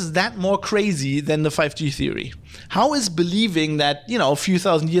 How is that more crazy than the 5G theory? How is believing that, a few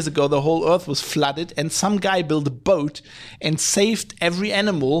thousand years ago, the whole earth was flooded and some guy built a boat and saved every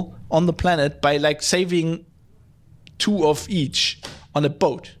animal on the planet by like saving 2 of each on a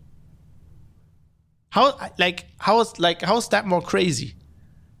boat? How is that more crazy?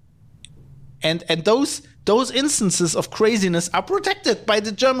 And those instances of craziness are protected by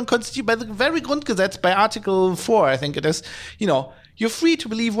the German Constitution, by the very Grundgesetz, by Article 4, I think it is. You're free to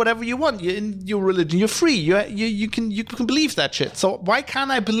believe whatever you want. You're in your religion. You're free. You can believe that shit. So why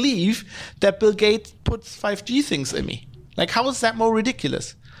can't I believe that Bill Gates puts 5G things in me? Like, how is that more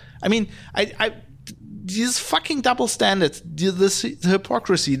ridiculous? I mean, these fucking double standards, this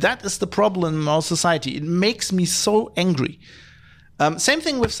hypocrisy, that is the problem in our society. It makes me so angry. Same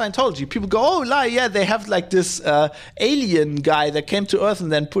thing with Scientology. People go, oh, yeah, they have like this alien guy that came to Earth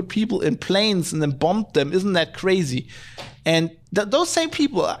and then put people in planes and then bombed them. Isn't that crazy? And those same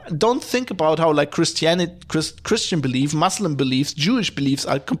people don't think about how like Christian belief, Muslim beliefs, Jewish beliefs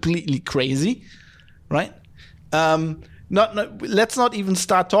are completely crazy, right? Let's not even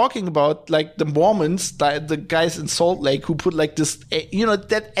start talking about like the Mormons, the guys in Salt Lake who put like this,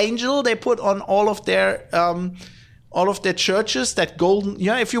 that angel they put on all of their churches, that golden,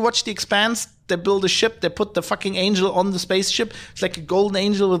 if you watch The Expanse, they build a ship, they put the fucking angel on the spaceship. It's like a golden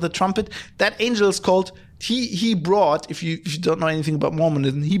angel with a trumpet. That angel is called, he brought, if you don't know anything about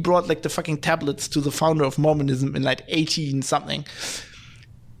Mormonism, he brought like the fucking tablets to the founder of Mormonism in like 18 something.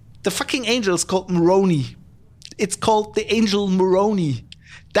 The fucking angel is called Moroni. It's called the angel Moroni.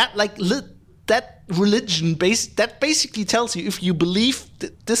 That that religion that basically tells you, if you believe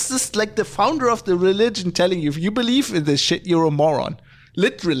this is like the founder of the religion telling you, if you believe in this shit, you're a moron,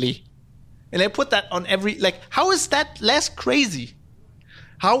 literally. And I put that on every, how is that less crazy?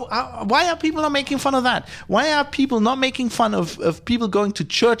 Why are people not making fun of that? Why are people not making fun of people going to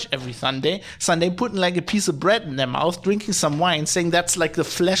church every Sunday, putting like a piece of bread in their mouth, drinking some wine, saying that's like the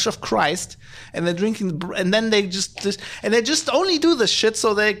flesh of Christ, and they're drinking, and then they just only do this shit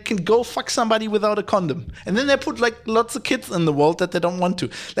so they can go fuck somebody without a condom, and then they put like lots of kids in the world that they don't want to.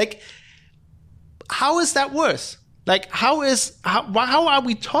 Like, how is that worse? Like, how are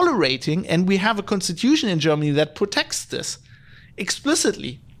we tolerating, and we have a constitution in Germany that protects this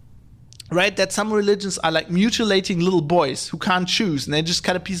explicitly, right? That some religions are like mutilating little boys who can't choose, and they just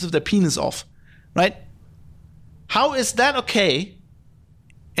cut a piece of their penis off, right? How is that okay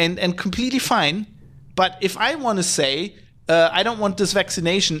and completely fine? But if I want to say, I don't want this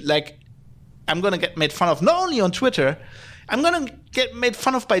vaccination, like, I'm going to get made fun of, not only on Twitter, I'm going to get made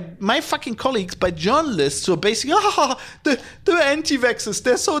fun of by my fucking colleagues, by journalists who are basically, the anti-vaxxers,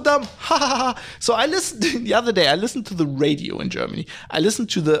 they're so dumb. So I listened, the other day, I listened to the radio in Germany. I listened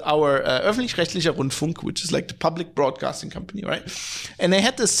to our öffentlich-rechtlicher Rundfunk, which is like the public broadcasting company, right? And they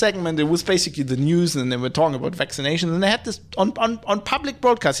had this segment, it was basically the news, and they were talking about vaccination. And they had this, on public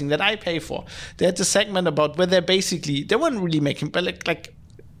broadcasting that I pay for, they had this segment about where they weren't really making, but like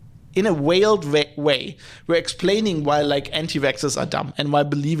in a veiled way, we're explaining why like anti-vaxxers are dumb and why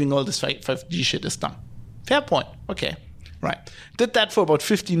believing all this 5G shit is dumb. Fair point. Okay. Right. Did that for about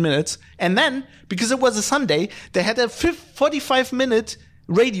 15 minutes. And then, because it was a Sunday, they had a 45-minute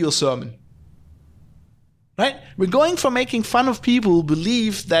radio sermon. Right? We're going from making fun of people who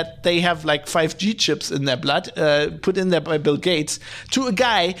believe that they have like 5G chips in their blood, put in there by Bill Gates, to a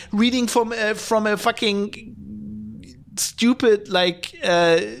guy reading from a fucking stupid, like,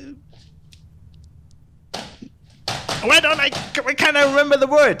 why can't I remember the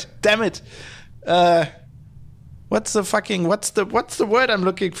word? Damn it. What's the word I'm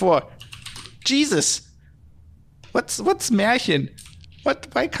looking for? Jesus. What's Märchen?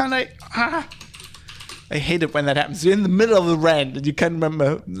 Why can't I? I hate it when that happens. You're in the middle of the rant and you can't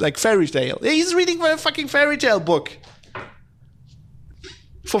remember, like, fairy tale. He's reading a fucking fairy tale book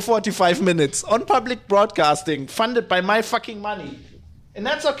for 45 minutes on public broadcasting, funded by my fucking money. And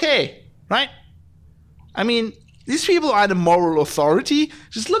that's okay, right? I mean, these people are the moral authority.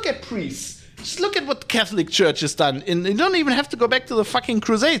 Just look at priests. Just look at what the Catholic Church has done. And you don't even have to go back to the fucking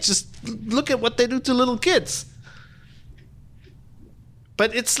Crusades. Just look at what they do to little kids.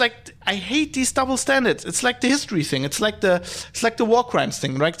 But it's like, I hate these double standards. It's like the history thing. It's like the war crimes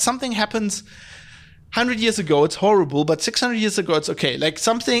thing, right? Something happens 100 years ago, it's horrible, but 600 years ago, it's okay. Like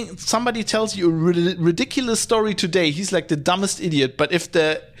somebody tells you a ridiculous story today, he's like the dumbest idiot. But if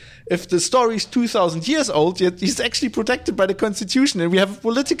the story is 2,000 years old, he's actually protected by the Constitution, and we have a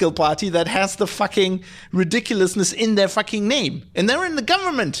political party that has the fucking ridiculousness in their fucking name, and they're in the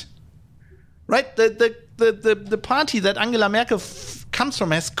government, right? The party that Angela Merkel comes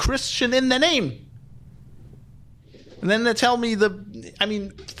from has Christian in their name, and then they tell me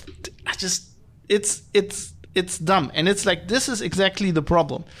it's dumb, and it's like, this is exactly the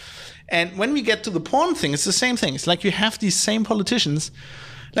problem. And when we get to the porn thing, it's the same thing. It's like you have these same politicians,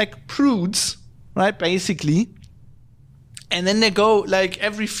 like prudes, right, basically, and then they go, like,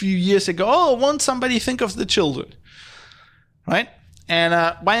 every few years they go, oh, won't somebody think of the children, right? And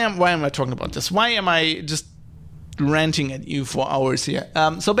why am I talking about this? Why am I just ranting at you for hours here?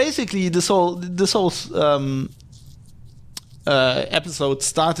 So basically, this whole episode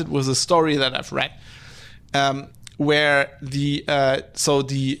started with a story that I've read, where so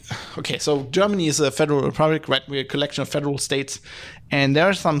Germany is a federal republic, right? We're a collection of federal states, and there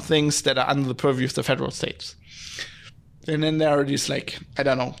are some things that are under the purview of the federal states. And then there are these, like, I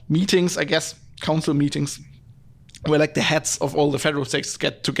don't know, meetings, I guess, council meetings, where like the heads of all the federal states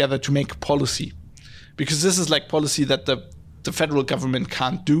get together to make policy, because this is like policy that the federal government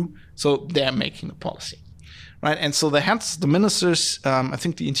can't do, so they're making the policy. Right, and so the heads, the ministers, I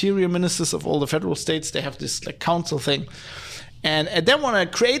think the interior ministers of all the federal states, they have this like council thing, and they want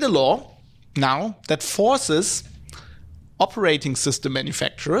to create a law now that forces operating system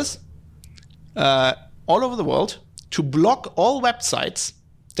manufacturers all over the world to block all websites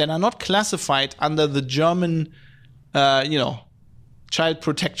that are not classified under the German, child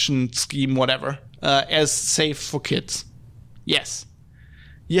protection scheme, whatever, as safe for kids. Yes,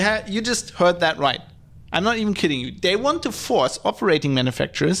 you just heard that right. I'm not even kidding you. They want to force operating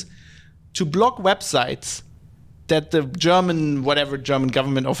manufacturers to block websites that the German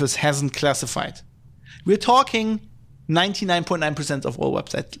government office hasn't classified. We're talking 99.9% of all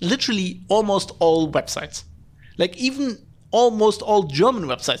websites. Literally almost all websites. Like, even almost all German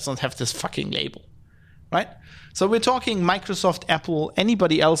websites don't have this fucking label, right? So we're talking Microsoft, Apple,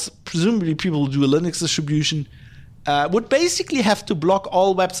 anybody else, presumably people who do a Linux distribution, would basically have to block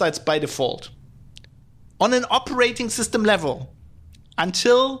all websites by default on an operating system level,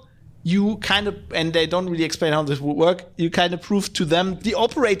 until you kind of, and they don't really explain how this would work, you kind of prove to them, the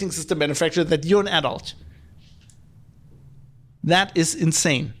operating system manufacturer, that you're an adult. That is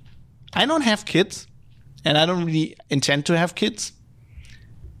insane. I don't have kids, and I don't really intend to have kids.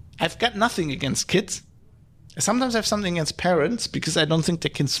 I've got nothing against kids. sometimes I have something against parents because I don't think they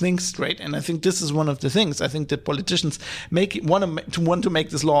can think straight, and I think this is one of the things. I think that politicians want to make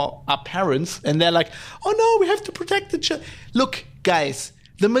this law are parents, and they're like, "Oh no, we have to protect the children." Look, guys,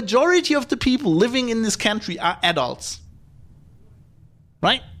 the majority of the people living in this country are adults,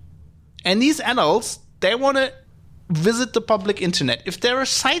 right? And these adults, they want to visit the public internet. If there are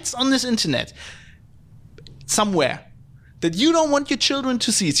sites on this internet somewhere that you don't want your children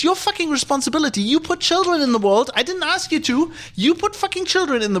to see, it's your fucking responsibility. You put children in the world. I didn't ask you to. You put fucking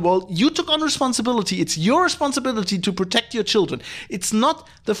children in the world. You took on responsibility. It's your responsibility to protect your children. It's not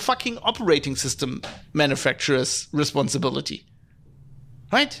the fucking operating system manufacturer's responsibility.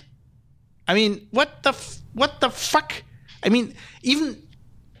 Right? I mean, what the fuck? I mean, even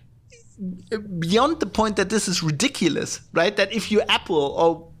beyond the point that this is ridiculous, right? That if you're Apple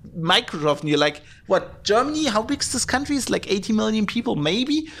or Microsoft and you're like, what, Germany, how big is this country? It's like 80 million people,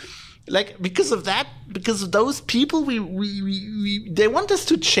 maybe. Like, because of that, because of those people, they want us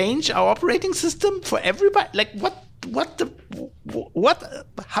to change our operating system for everybody. Like, what,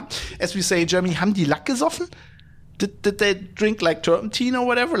 as we say in Germany, haben die Lack gesoffen? Did they drink like turpentine or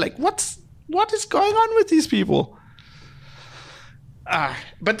whatever? Like, what is going on with these people?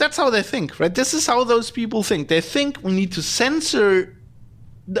 But that's how they think, right? This is how those people think. They think we need to censor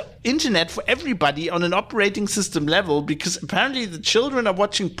the internet for everybody on an operating system level because apparently the children are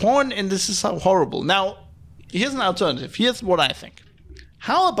watching porn and this is how horrible. Now, here's an alternative. Here's what I think.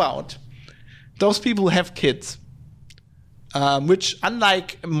 How about those people who have kids, which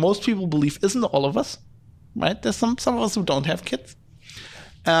unlike most people believe isn't all of us, right? There's some of us who don't have kids.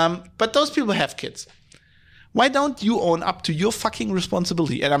 But those people have kids. Why don't you own up to your fucking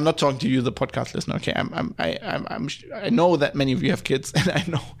responsibility? And I'm not talking to you, the podcast listener. Okay, I know that many of you have kids, and I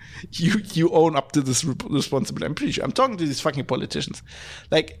know you own up to this responsibility. I'm pretty sure. I'm talking to these fucking politicians.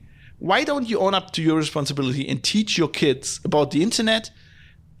 Like, why don't you own up to your responsibility and teach your kids about the internet?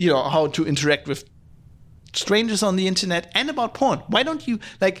 You know, how to interact with strangers on the internet and about porn. Why don't you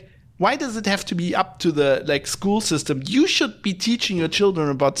like? Why does it have to be up to the school system? You should be teaching your children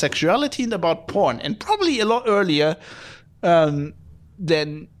about sexuality and about porn, and probably a lot earlier than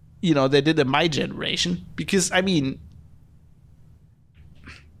they did in my generation. Because I mean,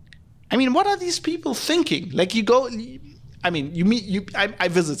 what are these people thinking? Like I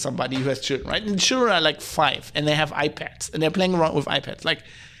visit somebody who has children, right? And the children are like 5, and they have iPads, and they're playing around with iPads. Like,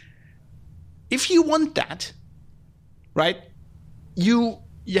 if you want that, right?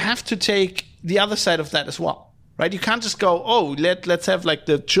 You have to take the other side of that as well, right? You can't just go, oh, let's have like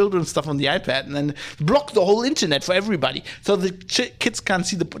the children's stuff on the iPad and then block the whole internet for everybody so the kids can't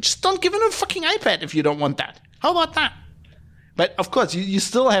see just don't give them a fucking iPad if you don't want that. How about that? But of course, you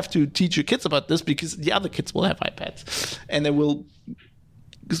still have to teach your kids about this because the other kids will have iPads and they will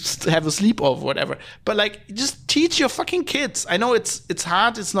have a sleepover or whatever. But like, just teach your fucking kids. I know it's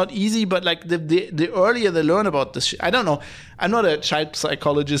hard, it's not easy, but like the earlier they learn about this shit. I don't know. I'm not a child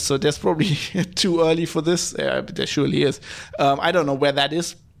psychologist, so there's probably too early for this. But there surely is. I don't know where that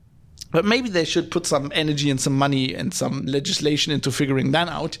is. But maybe they should put some energy and some money and some legislation into figuring that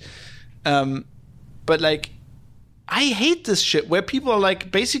out. But like, I hate this shit where people are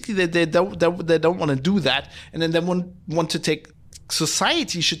like, basically they don't want to do that, and then they want to take.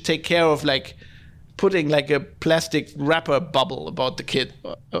 Society should take care of like putting like a plastic wrapper bubble about the kid.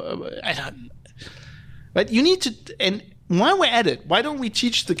 I don't. But you need to. And while we're at it, why don't we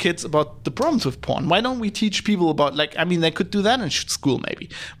teach the kids about the problems with porn? Why don't we teach people about like? I mean, they could do that in school maybe.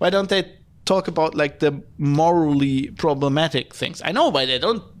 Why don't they talk about like the morally problematic things? I know why they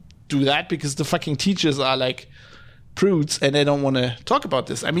don't do that, because the fucking teachers are like prudes and they don't want to talk about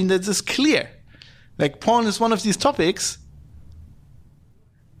this. I mean, this is clear. Like, porn is one of these topics.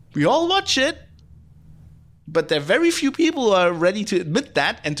 We all watch it, but there are very few people who are ready to admit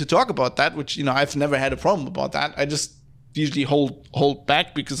that and to talk about that, which, I've never had a problem about that. I just usually hold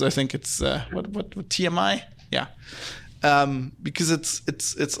back because I think it's what TMI? Yeah. Because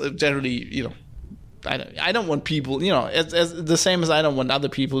it's generally, I don't want people, as the same as I don't want other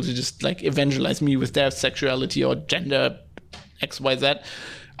people to just like evangelize me with their sexuality or gender XYZ.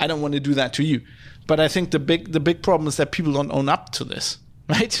 I don't want to do that to you. But I think the big problem is that people don't own up to this.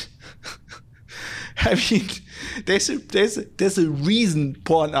 Right? I mean, there's a reason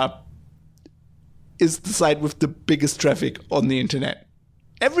Pornhub is the site with the biggest traffic on the internet.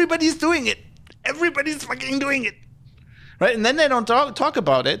 Everybody's doing it. Everybody's fucking doing it. Right? And then they don't talk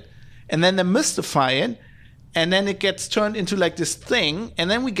about it, and then they mystify it, and then it gets turned into like this thing,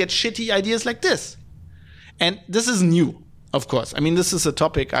 and then we get shitty ideas like this. And this is new, of course. I mean, this is a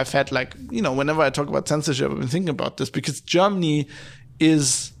topic I've had like, whenever I talk about censorship, I've been thinking about this, because Germany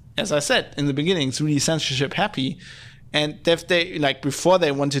is as I said in the beginning, it's really censorship happy. And they like before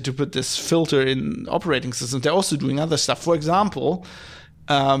they wanted to put this filter in operating systems, they're also doing other stuff. For example,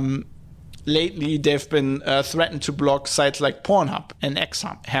 lately they've been threatened to block sites like Pornhub and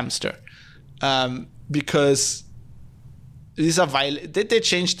Xhamster because these are they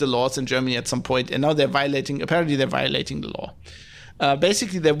changed the laws in Germany at some point, and now they're violating the law.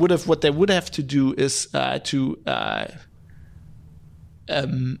 Basically, what they would have to do is to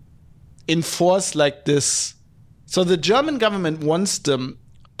enforce like this. So the German government wants them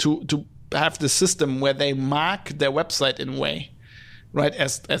to have the system where they mark their website in a way, right,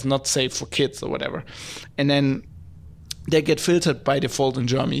 as not safe for kids or whatever, and then they get filtered by default in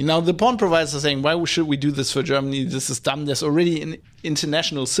Germany. Now the porn providers are saying, why should we do this for Germany? This is dumb. There's already an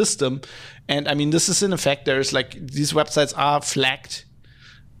international system, and I mean this is in effect. There's like these websites are flagged.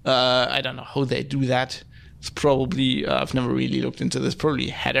 I don't know how they do that. It's probably, I've never really looked into this, probably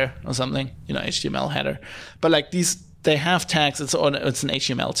a header or something, HTML header. But like they have tags, it's an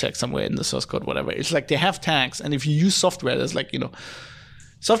HTML tag somewhere in the source code, whatever. It's like they have tags, and if you use software, there's like,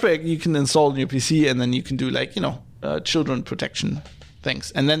 software you can install on your PC, and then you can do like, children protection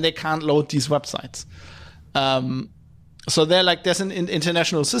things. And then they can't load these websites. So they're like, there's an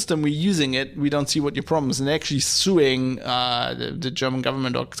international system, we're using it, we don't see what your problem is. And they're actually suing the German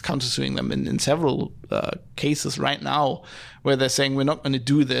government or countersuing them in several cases right now, where they're saying we're not going to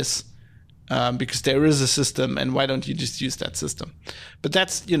do this because there is a system, and why don't you just use that system? But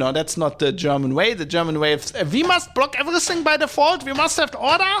that's not the German way. The German way is we must block everything by default, we must have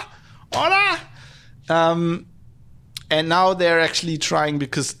order. And now they're actually trying,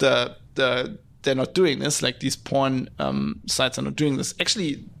 because they're not doing this, like these porn sites are not doing this.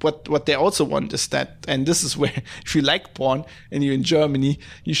 Actually, what they also want is that, and this is where, if you like porn and you're in Germany,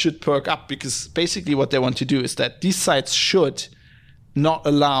 you should perk up, because basically what they want to do is that these sites should not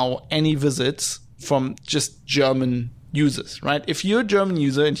allow any visits from just German users, right? If you're a German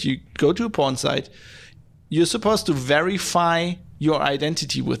user and you go to a porn site, you're supposed to verify your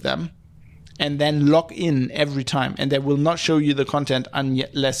identity with them and then log in every time, and they will not show you the content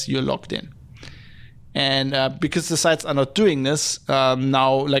unless you're logged in. And because the sites are not doing this,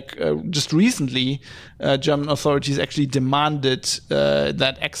 now, just recently, German authorities actually demanded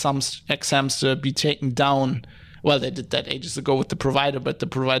that Xhamster be taken down. Well, they did that ages ago with the provider, but the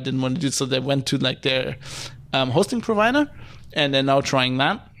provider didn't want to do it, so they went to like their hosting provider, and they're now trying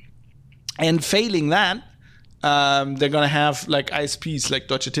that. And failing that, they're going to have like ISPs like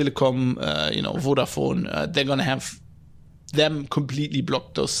Deutsche Telekom, Vodafone, they're going to have them completely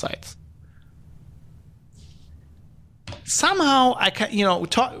block those sites. Somehow I can,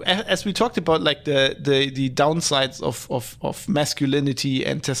 as we talked about, like the downsides of masculinity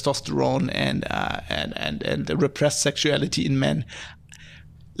and testosterone and the repressed sexuality in men.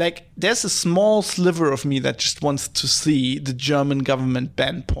 Like, there's a small sliver of me that just wants to see the German government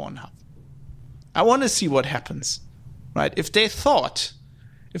ban Pornhub. I want to see what happens, right? If they thought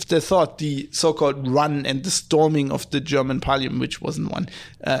the so-called run and the storming of the German parliament, which wasn't one,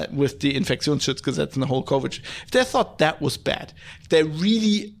 with the Infektionsschutzgesetz and the whole COVID, if they thought that was bad, if they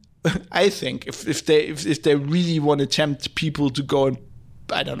really, I think, if they really want to tempt people to go and,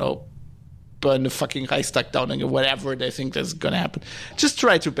 I don't know, burn the fucking Reichstag down or whatever they think that's going to happen, just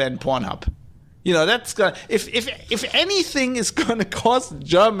try to ban Pornhub. That's gonna, if anything is gonna cause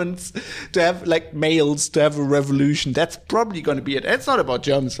Germans to have, like, males to have a revolution, that's probably gonna be it. It's not about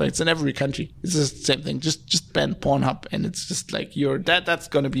Germans, like, it's in every country. It's just the same thing. Just ban Pornhub, and it's just like that's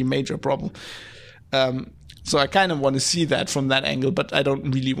gonna be a major problem. So I kind of want to see that from that angle, but I don't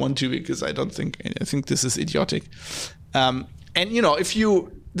really want to, because I think this is idiotic. And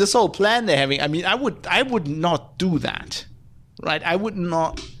this whole plan they're having, I mean, I would not do that, right? I would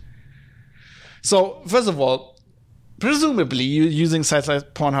not. So, first of all, presumably you're using sites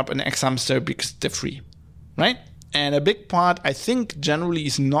like Pornhub and Xhamster because they're free, right? And a big part, I think, generally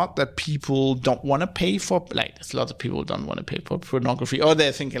is not that people don't want to pay for, like, there's lots of people who don't want to pay for pornography, or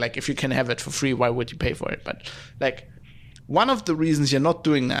they're thinking, like, if you can have it for free, why would you pay for it? But, like, one of the reasons you're not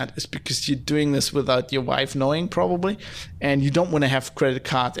doing that is because you're doing this without your wife knowing, probably, and you don't want to have credit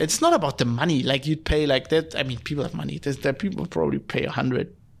cards. It's not about the money. Like, you'd pay like that. I mean, people have money. There people probably pay €100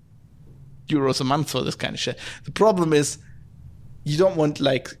 a month for this kind of shit. The problem is you don't want,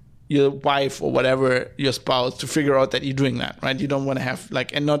 like, your wife or whatever, your spouse, to figure out that you're doing that, right? You don't want to have,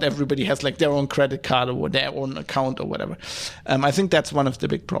 like, and not everybody has, like, their own credit card or their own account or whatever. I think that's one of the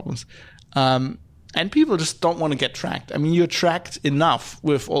big problems. And people just don't want to get tracked. I mean, you're tracked enough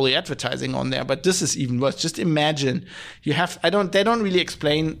with all the advertising on there, but this is even worse. Just imagine they don't really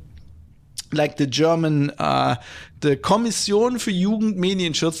explain like the German, the Kommission für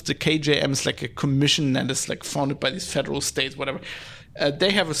Jugendmedienschutz, the KJM is like a commission that is like founded by these federal states, whatever.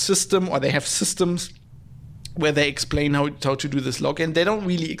 They have a system, or they have systems where they explain how to do this login. They don't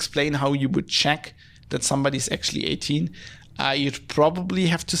really explain how you would check that somebody's actually 18. You'd probably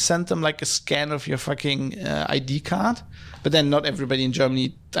have to send them like a scan of your fucking ID card. But then not everybody in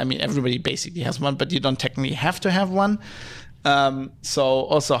Germany, I mean, everybody basically has one, but you don't technically have to have one. So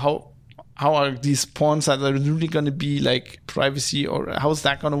also how are these porn sites, are really going to be like privacy, or how's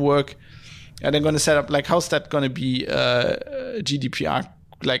that going to work? Are they going to set up, like, how's that going to be GDPR?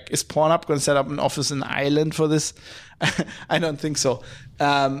 Like, is Pornhub going to set up an office in Ireland for this? I don't think so.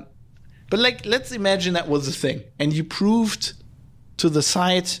 But like, let's imagine that was a thing, and you proved to the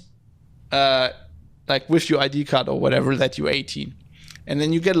site, like with your ID card or whatever, that you're 18, and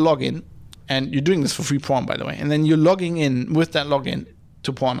then you get a login, and you're doing this for free porn, by the way, and then you're logging in with that login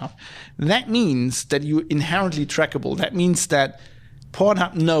to Pornhub. That means that you're inherently trackable. That means that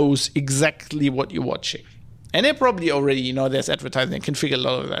Pornhub knows exactly what you're watching. And they probably already, there's advertising, they can figure a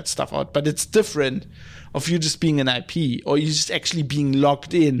lot of that stuff out. But it's different of you just being an IP, or you just actually being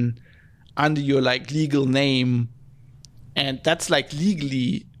logged in under your like legal name. And that's like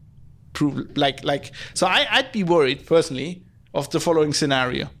legally proved. So I'd be worried personally of the following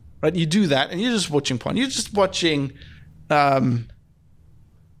scenario, right? You do that and you're just watching porn. You're just watching,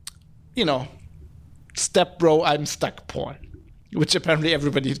 step bro, I'm stuck porn, which apparently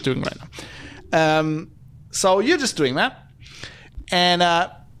everybody is doing right now. So you're just doing that, and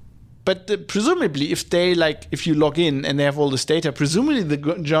but presumably, if you log in and they have all this data, presumably the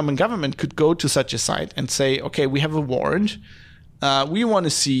German government could go to such a site and say, okay, we have a warrant, we want to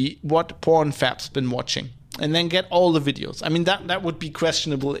see what porn Fab's been watching, and then get all the videos. I mean, that would be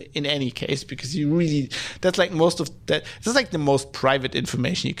questionable in any case, because that's like most of that. That's like the most private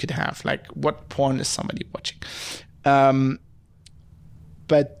information you could have, like what porn is somebody watching.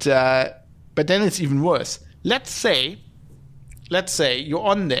 But then it's even worse. Let's say you're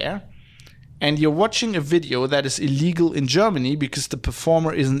on there and you're watching a video that is illegal in Germany because the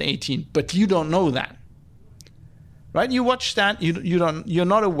performer isn't 18, but you don't know that. Right? You watch that, you're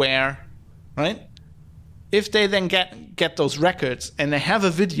not aware, right? If they then get those records and they have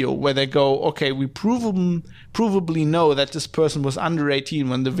a video where they go, okay, we provably know that this person was under 18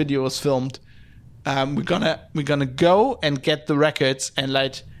 when the video was filmed, we're gonna go and get the records and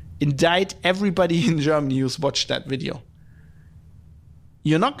like indict everybody in Germany who's watched that video.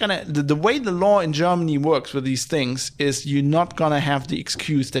 You're not gonna, the way the law in Germany works with these things is you're not gonna have the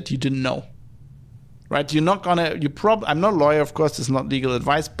excuse that you didn't know, right? I'm not a lawyer, of course, it's not legal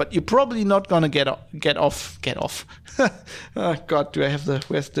advice, but you're probably not gonna get off. Oh God, do I have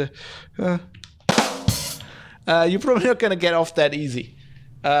you're probably not gonna get off that easy.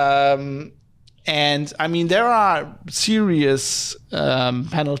 And I mean, there are serious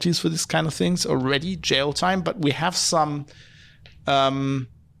penalties for this kind of things already, jail time. But we have some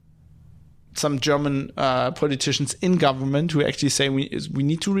German politicians in government who actually say we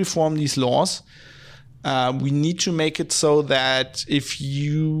need to reform these laws. We need to make it so that if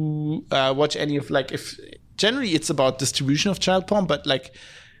you watch any of if generally it's about distribution of child porn, but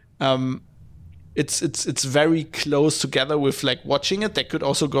it's very close together with like watching it. They could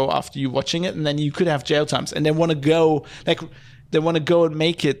also go after you watching it, and then you could have jail times. And they want to go and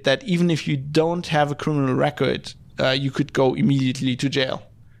make it that even if you don't have a criminal record, you could go immediately to jail,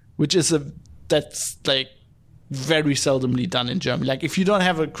 which is that's like very seldomly done in Germany. Like if you don't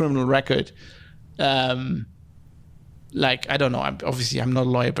have a criminal record, I don't know. I'm not a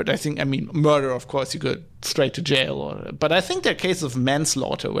lawyer, but I mean, murder, of course, you go straight to jail. But I think there are cases of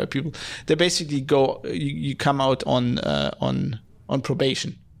manslaughter where they basically go, you come out on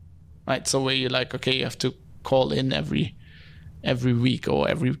probation, right? So where you're like, okay, you have to call in every week or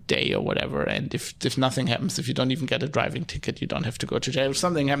every day or whatever. And if nothing happens, if you don't even get a driving ticket, you don't have to go to jail. If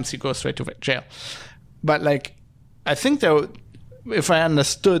something happens, you go straight to jail. But I think if I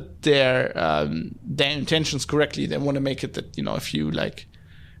understood their intentions correctly, they want to make it that if you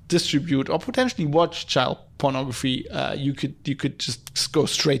distribute or potentially watch child pornography, you could just go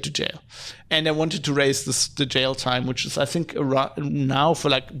straight to jail. And they wanted to raise the jail time, which is I think around now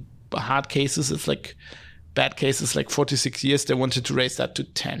for hard cases, it's bad cases 4 to 6 years. They wanted to raise that to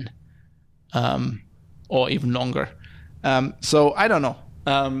 10, or even longer. So I don't know.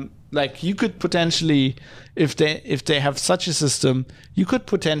 You could potentially, if they have such a system, you could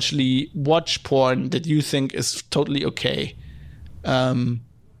potentially watch porn that you think is totally okay, and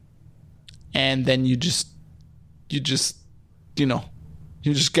then you just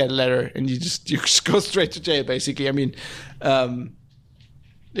get a letter and you just go straight to jail. Basically, I mean,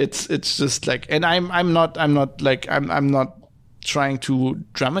 it's just like, and I'm not trying to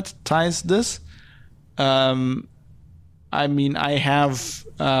dramatize this. I mean, I have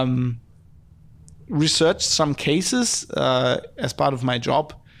researched some cases as part of my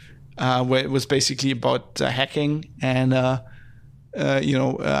job where it was basically about hacking and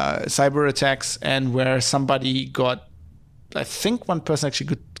cyber attacks, and where somebody got, I think one person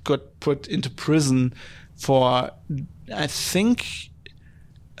actually got put into prison for, I think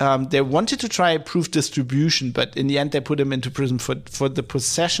they wanted to try proof distribution, but in the end they put him into prison for the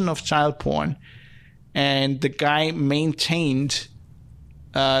possession of child porn. And the guy maintained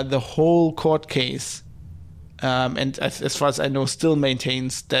the whole court case, and as far as I know, still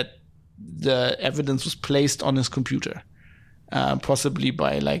maintains that the evidence was placed on his computer, possibly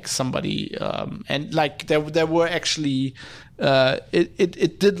by like somebody, and like there were actually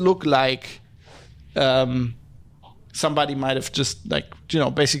it did look like somebody might have just like,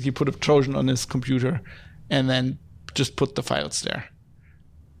 basically put a Trojan on his computer and then just put the files there,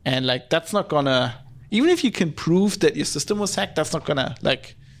 and like that's not gonna. Even if you can prove that your system was hacked, that's not gonna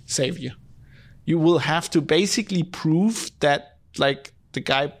like save you. You will have to basically prove that like the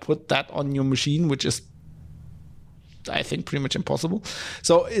guy put that on your machine, which is, I think, pretty much impossible.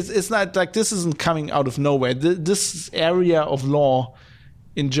 So it's not like this isn't coming out of nowhere. This area of law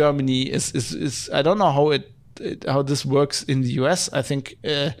in Germany is I don't know how this works in the US. I think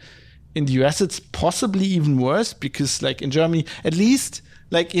in the US it's possibly even worse, because like in Germany, at least,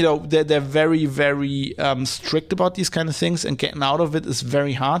 like, they're very, very strict about these kind of things, and getting out of it is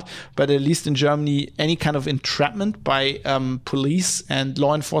very hard. But at least in Germany, any kind of entrapment by police and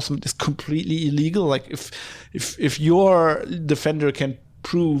law enforcement is completely illegal. Like if your defender can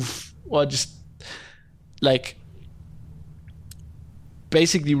prove, or just like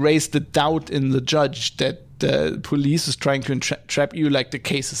basically raise the doubt in the judge that the police is trying to entrap you, like the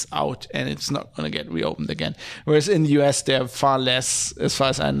case is out and it's not going to get reopened again. Whereas in the US, there are far less, as far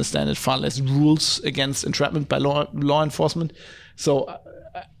as I understand it, far less rules against entrapment by law enforcement. So,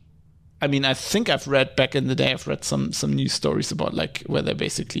 I mean, I think I've read back in the day, I've read some news stories about like where they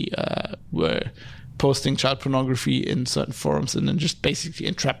basically were posting child pornography in certain forums and then just basically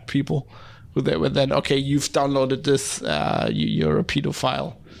entrapped people who they were then, okay, you've downloaded this, you're a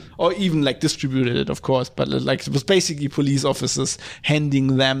pedophile. Or even like distributed it, of course, but like it was basically police officers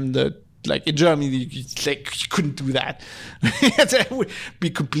handing them the, like in Germany, you couldn't do that. That would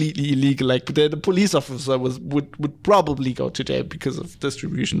be completely illegal. Like the police officer would probably go to jail because of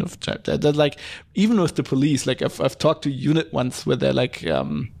distribution of child. That like even with the police, like I've talked to a unit once where they're like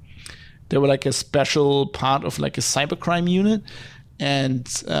they were like a special part of like a cybercrime unit. And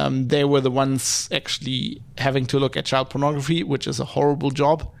they were the ones actually having to look at child pornography, which is a horrible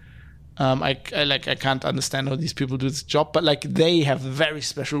job. I can't understand how these people do this job, but like they have very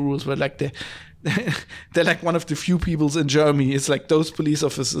special rules where like they're like one of the few peoples in Germany. It's like those police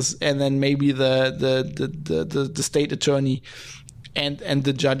officers, and then maybe the state attorney and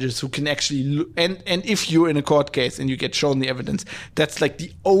the judges who can actually and if you're in a court case and you get shown the evidence, that's like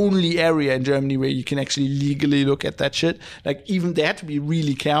the only area in Germany where you can actually legally look at that shit. Like even they had to be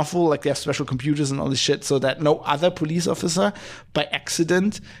really careful, like they have special computers and all this shit, so that no other police officer by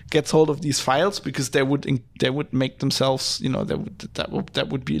accident gets hold of these files, because they would make themselves, that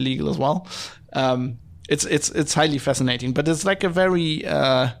would be illegal as well. It's highly fascinating, but it's like a very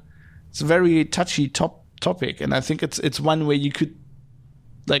touchy topic, and I think it's one where you could,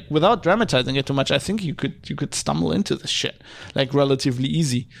 like, without dramatizing it too much, I think you could stumble into this shit like relatively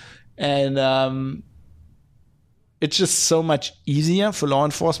easy, and it's just so much easier for law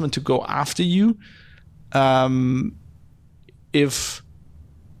enforcement to go after you if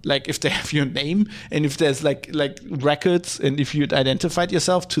they have your name and if there's like records, and if you'd identified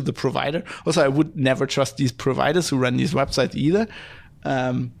yourself to the provider. Also, I would never trust these providers who run these websites either.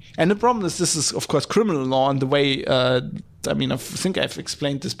 And the problem is, this is of course criminal law, and the way I think I've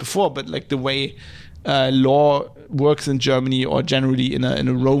explained this before, but like the way law works in Germany, or generally in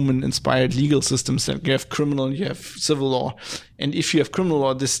a Roman inspired legal system, so you have criminal and you have civil law, and if you have criminal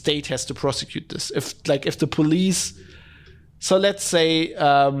law, the state has to prosecute this. If the police, so let's say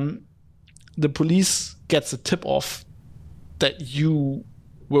the police gets a tip off that you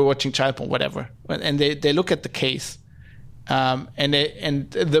were watching child porn, whatever, and they look at the case. And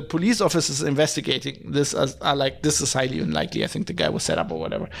the police officers investigating this are like, this is highly unlikely. I think the guy was set up or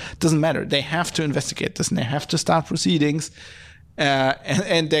whatever. It doesn't matter. They have to investigate this and they have to start proceedings.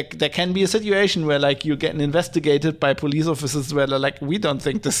 And there can be a situation where like you're getting investigated by police officers where they're like, we don't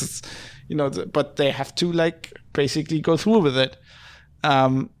think this is, but they have to like basically go through with it.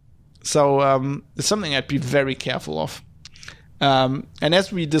 So it's something I'd be very careful of. And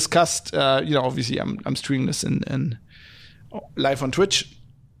as we discussed, obviously I'm streaming this in live on Twitch,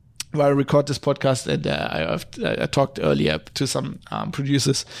 where I record this podcast, and I talked earlier to some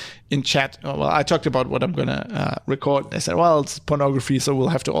producers in chat. Well, I talked about what I'm gonna record. They said, "Well, it's pornography, so we'll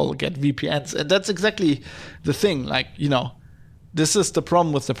have to all get VPNs." And that's exactly the thing. Like, this is the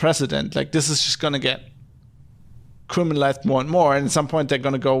problem with the president. Like, this is just gonna get criminalized more and more. And at some point, they're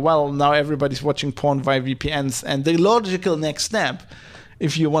gonna go, "Well, now everybody's watching porn via VPNs." And the logical next step,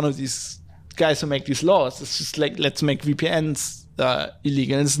 if you're one of these guys who make these laws, it's just like, let's make VPNs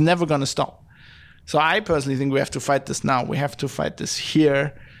illegal, and it's never going to stop. So I personally think we have to fight this now. We have to fight this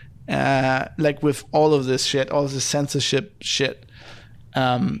here, like with all of this shit, all of this censorship shit.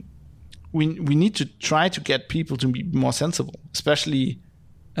 We need to try to get people to be more sensible, especially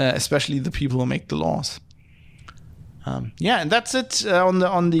the people who make the laws. And that's it on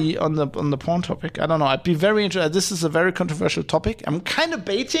the porn topic. I don't know. I'd be very interested. This is a very controversial topic. I'm kind of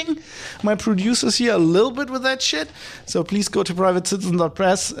baiting my producers here a little bit with that shit. So please go to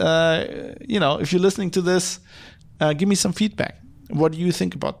privatecitizen.press. If you're listening to this, give me some feedback. What do you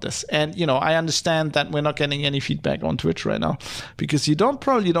think about this? And I understand that we're not getting any feedback on Twitch right now because you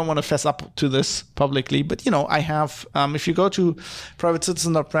probably don't want to fess up to this publicly. But I have. If you go to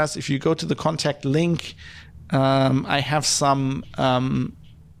privatecitizen.press, if you go to the contact link. I have some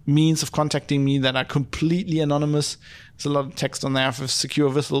means of contacting me that are completely anonymous. There's a lot of text on there. I have a secure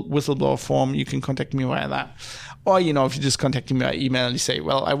whistleblower form. You can contact me via that. Or, if you just contact me by email and you say,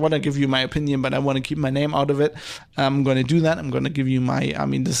 well, I want to give you my opinion, but I want to keep my name out of it. I'm going to do that. I'm going to give you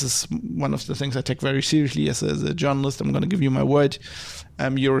this is one of the things I take very seriously as a journalist. I'm going to give you my word.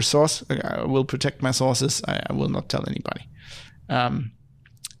 You're a source. I will protect my sources. I will not tell anybody.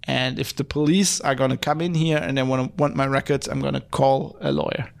 And if the police are going to come in here and they want my records, I'm going to call a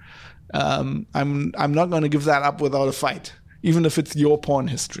lawyer. I'm not going to give that up without a fight, even if it's your porn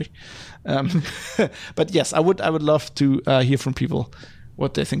history. But yes, I would love to hear from people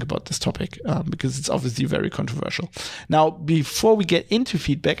what they think about this topic, because it's obviously very controversial. Now, before we get into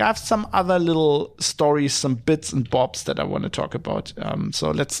feedback, I have some other little stories, some bits and bobs that I want to talk about.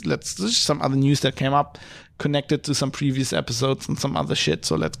 So let's just some other news that came up, connected to some previous episodes and some other shit.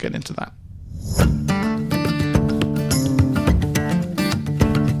 So let's get into that.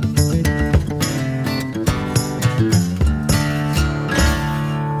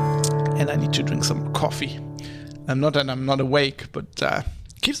 And I need to drink some coffee. I'm not awake, but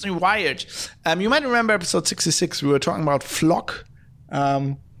keeps me wired. You might remember episode 66. We were talking about Flock,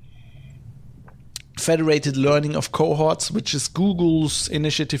 federated learning of cohorts, which is Google's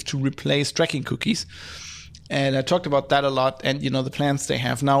initiative to replace tracking cookies. And I talked about that a lot and, the plans they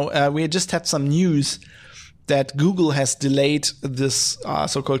have. Now, we just had some news that Google has delayed this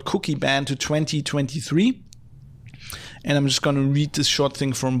so-called cookie ban to 2023. And I'm just going to read this short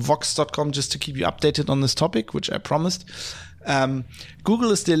thing from Vox.com just to keep you updated on this topic, which I promised.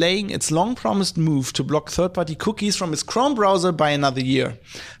 Google is delaying its long-promised move to block third-party cookies from its Chrome browser by another year.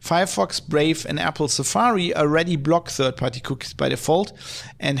 Firefox, Brave, and Apple Safari already block third-party cookies by default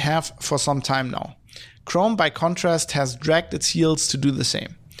and have for some time now. Chrome, by contrast, has dragged its heels to do the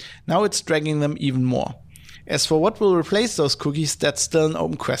same. Now it's dragging them even more. As for what will replace those cookies, that's still an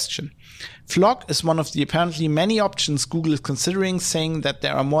open question. Flock is one of the apparently many options Google is considering, saying that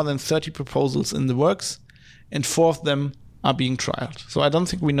there are more than 30 proposals in the works, and 4 of them are being trialed. So I don't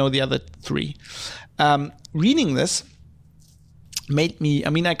think we know the other 3. Reading this made me,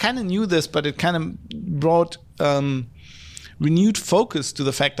 I kind of knew this, but it kind of brought renewed focus to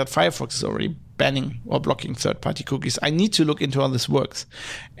the fact that Firefox is already banning or blocking third-party cookies. I need to look into how this works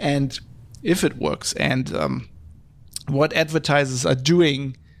and if it works and what advertisers are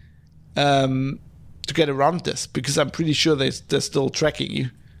doing to get around this, because I'm pretty sure they're still tracking you.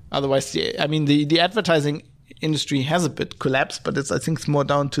 Otherwise, the advertising industry has a bit collapsed, but I think it's more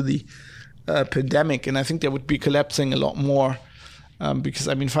down to the pandemic, and I think they would be collapsing a lot more because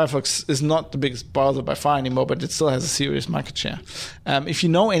Firefox is not the biggest browser by far anymore, but it still has a serious market share. If you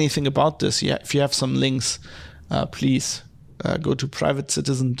know anything about this, if you have some links, please go to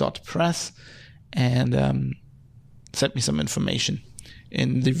privatecitizen.press and send me some information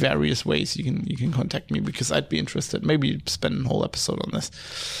in the various ways you can contact me, because I'd be interested. Maybe spend a whole episode on this.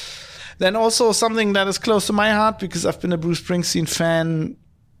 Then also something that is close to my heart, because I've been a Bruce Springsteen fan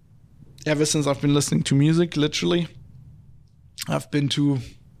ever since I've been listening to music, literally. I've been to,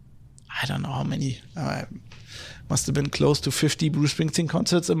 I don't know how many, must have been close to 50 Bruce Springsteen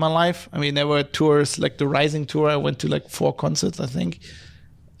concerts in my life. There were tours, like the Rising tour. I went to 4 concerts, I think,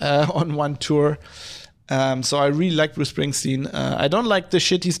 on one tour. So I really like Bruce Springsteen. I don't like the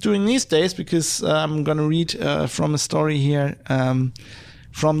shit he's doing these days because I'm going to read from a story here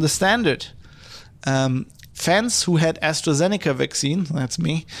from The Standard. Fans who had AstraZeneca vaccine, that's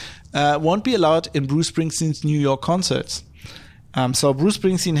me, won't be allowed in Bruce Springsteen's New York concerts. So Bruce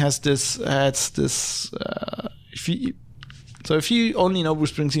Springsteen has this. If you only know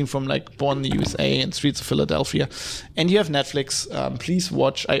Bruce Springsteen from like Born in the USA and Streets of Philadelphia, and you have Netflix, please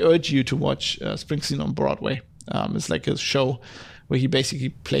watch. I urge you to watch Springsteen on Broadway. It's like a show where he basically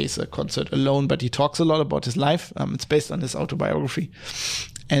plays a concert alone, but he talks a lot about his life. It's based on his autobiography,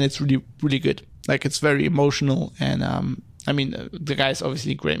 and it's really, really good. Like, it's very emotional, and the guy is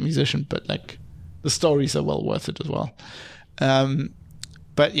obviously a great musician, but like the stories are well worth it as well.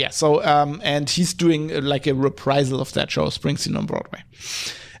 But yeah, so, and he's doing like a reprisal of that show, Springsteen on Broadway.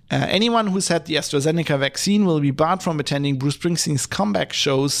 Anyone who's had the AstraZeneca vaccine will be barred from attending Bruce Springsteen's comeback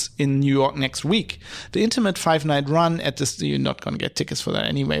shows in New York next week. The intimate 5-night run at this, you're not going to get tickets for that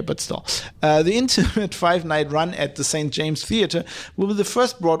anyway, but still. The intimate 5-night run at the St. James Theatre will be the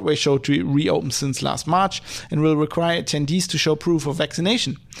first Broadway show to reopen since last March and will require attendees to show proof of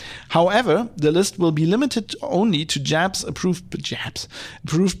vaccination. However, the list will be limited only to approved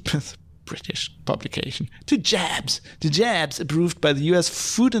British publication, to jabs approved by the US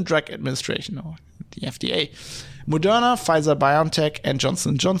Food and Drug Administration, or the FDA, Moderna, Pfizer, BioNTech, and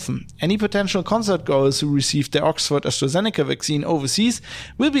Johnson & Johnson. Any potential concert goers who received their Oxford AstraZeneca vaccine overseas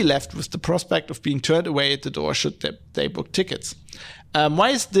will be left with the prospect of being turned away at the door should they book tickets.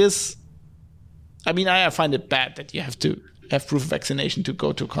 Why is this? I mean, I find it bad that you have to have proof of vaccination to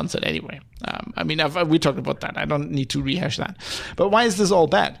go to a concert anyway. We talked about that. I don't need to rehash that. But why is this all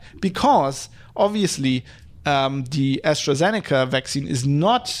bad? Because obviously the AstraZeneca vaccine is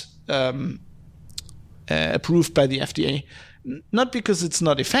not approved by the FDA, not because it's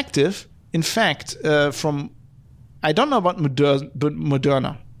not effective. In fact, I don't know about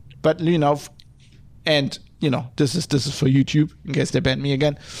Moderna, but this is for YouTube in case they ban me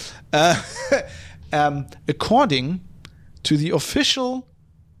again. According to the official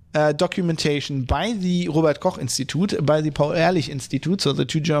documentation by the Robert Koch Institute, by the Paul-Ehrlich Institute, so the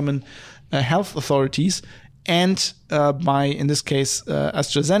two German health authorities, and by, in this case,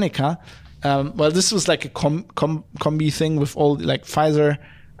 AstraZeneca. This was like a combi thing with all like Pfizer,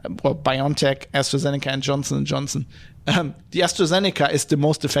 BioNTech, AstraZeneca, and Johnson & Johnson. The AstraZeneca is the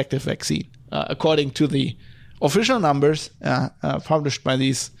most effective vaccine, according to the official numbers published by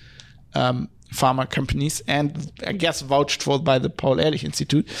these pharma companies, and I guess vouched for by the Paul-Ehrlich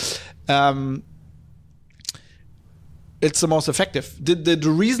Institute. It's the most effective. The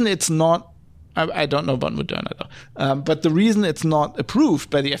reason it's not, I don't know about Moderna though, but the reason it's not approved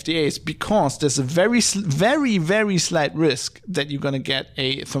by the FDA is because there's a very, very, very slight risk that you're going to get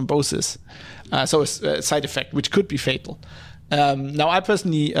a thrombosis, so a side effect, which could be fatal. Now, I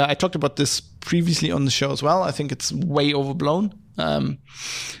personally, I talked about this previously on the show as well. I think it's way overblown.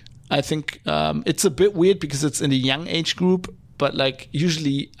 I think it's a bit weird because it's in a young age group, but like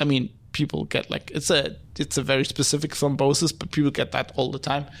usually, I mean, people get like it's a very specific thrombosis, but people get that all the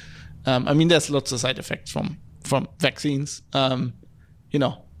time. There's lots of side effects from vaccines, down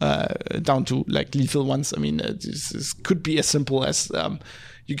to like lethal ones. I mean, this could be as simple as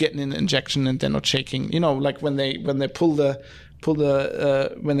you getting an injection and they're not shaking. Like when they when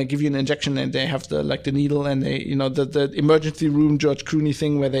they give you an injection and they have the needle and they, the emergency room George Clooney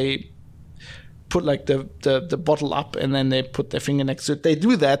thing where they put like the bottle up and then they put their finger next to it. They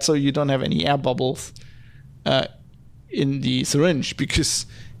do that so you don't have any air bubbles in the syringe, because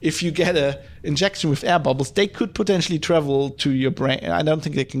if you get a injection with air bubbles, they could potentially travel to your brain. I don't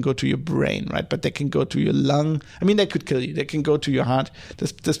think they can go to your brain, right? But they can go to your lung. I mean, they could kill you. They can go to your heart.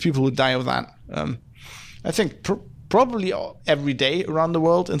 There's people who die of that. I think probably every day around the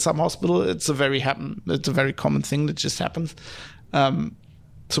world in some hospital, it's a very common thing that just happens.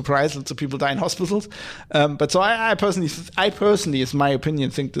 Surprise, lots of people die in hospitals. But so I personally, is my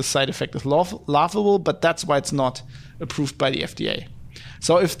opinion, think this side effect is laughable, but that's why it's not approved by the FDA.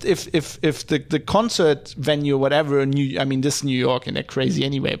 So if the concert venue or whatever, this New York, and they're crazy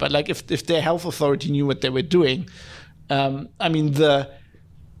anyway, but like if their health authority knew what they were doing, while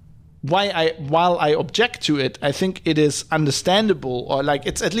I object to it, I think it is understandable, or like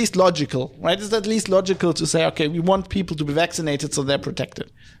it's at least logical, right? It's at least logical to say, okay, we want people to be vaccinated so they're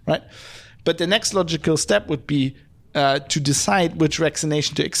protected, right? But the next logical step would be to decide which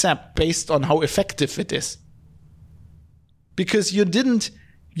vaccination to accept based on how effective it is. Because you didn't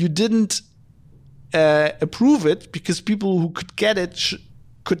approve it because people who could get it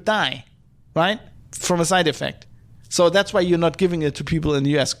could die, right, from a side effect. So that's why you're not giving it to people in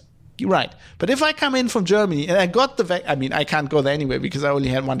the US. right. But if I come in from Germany and I got I can't go there anyway because I only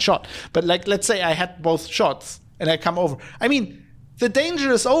had one shot. But like, let's say I had both shots and I come over. I mean, the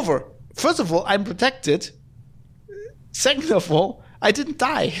danger is over. First of all, I'm protected. Second of all, I didn't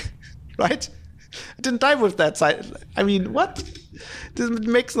die, right? I didn't die with that side. I mean, what? This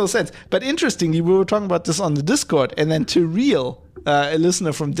makes no sense. But interestingly, we were talking about this on the Discord, and then Tyrell, a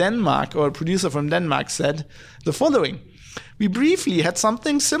listener from Denmark or a producer from Denmark, said the following. We briefly had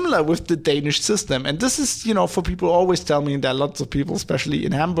something similar with the Danish system. And this is, for people who always tell me, there are lots of people, especially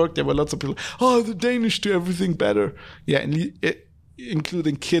in Hamburg, there were lots of people, the Danish do everything better. Yeah,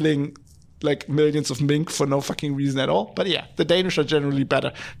 including killing like millions of mink for no fucking reason at all. But yeah, the Danish are generally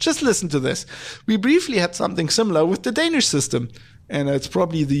better. Just listen to this. We briefly had something similar with the Danish system. And it's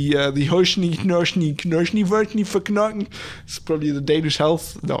probably the Hoshni, Knörshni, Knörshni, Vertni, Verknoten. It's probably the Danish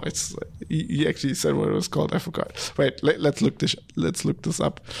health. No, it's he actually said what it was called. I forgot. Wait, let's look this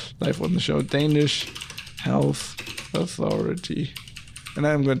up live on the show. Danish Health Authority. And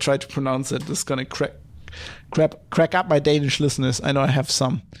I'm going to try to pronounce it. This is going to crack up my Danish listeners. I know I have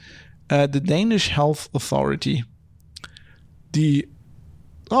some. The Danish Health Authority.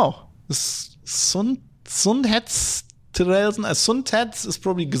 Sundhets. Gesundheit is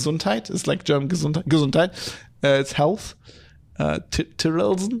probably Gesundheit. It's like German Gesundheit. It's health.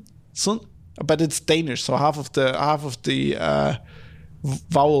 Tyrelsen, but it's Danish, so half of the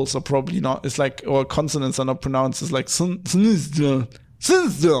vowels are probably not. It's like, or consonants are not pronounced. It's like It's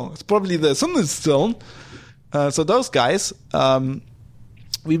probably the so those guys.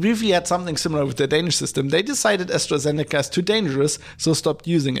 We briefly had something similar with the Danish system. They decided AstraZeneca is too dangerous, so stopped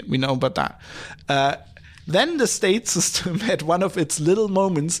using it. We know about that. Then the state system had one of its little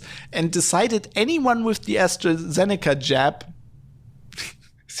moments and decided anyone with the AstraZeneca jab,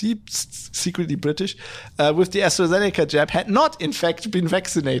 secretly British, with the AstraZeneca jab had not in fact been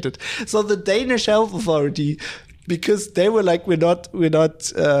vaccinated. So the Danish Health Authority, because they were like, we're not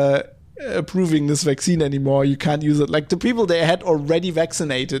approving this vaccine anymore, you can't use it. Like the people they had already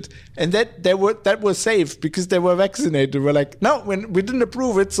vaccinated, and that was safe because they were vaccinated. We're like, no, when we didn't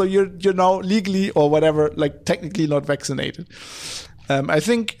approve it, so you're now legally or whatever, like technically not vaccinated. I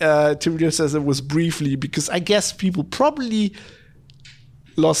think Tyrell says it was briefly because I guess people probably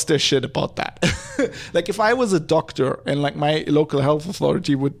lost their shit about that. Like if I was a doctor and like my local health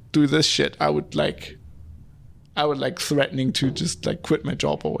authority would do this shit, I would threatening to just like quit my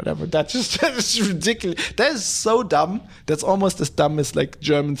job or whatever. That is ridiculous. That is so dumb. That's almost as dumb as like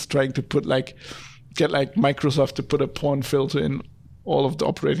Germans trying to get Microsoft to put a porn filter in all of the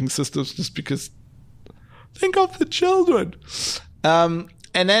operating systems just because think of the children. And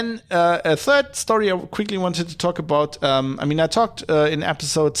then a third story I quickly wanted to talk about. I talked in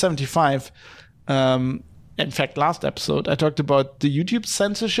episode 75. In fact, last episode, I talked about the YouTube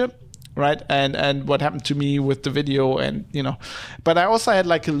censorship. Right, and what happened to me with the video, and but I also had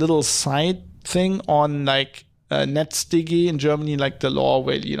like a little side thing on like Netzdige in Germany, like the law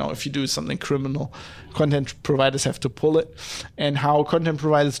where if you do something criminal, content providers have to pull it, and how content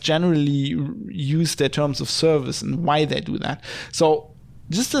providers generally use their terms of service and why they do that. So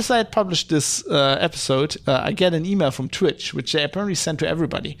just as I had published this episode, I get an email from Twitch, which they apparently sent to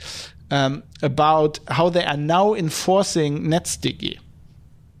everybody, about how they are now enforcing Netzdige.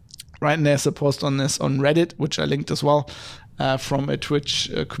 Right, and there's a post on this on Reddit, which I linked as well, from a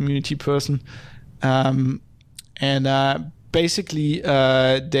Twitch community person. Basically,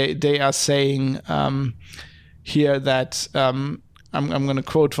 they are saying here that I'm going to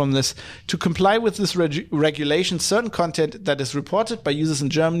quote from this. To comply with this regulation, certain content that is reported by users in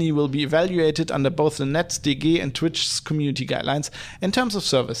Germany will be evaluated under both the Netzdige and Twitch's community guidelines in terms of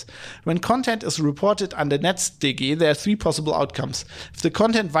service. When content is reported under Netzdige, there are three possible outcomes. If the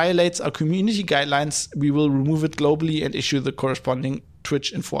content violates our community guidelines, we will remove it globally and issue the corresponding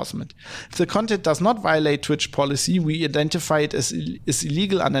Twitch enforcement. If the content does not violate Twitch policy, we identify it as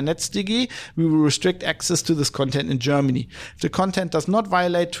illegal under Netzdige. We will restrict access to this content in Germany. If the content does not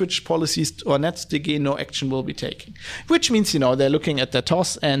violate Twitch policies or Netzdige, no action will be taken. Which means, they're looking at their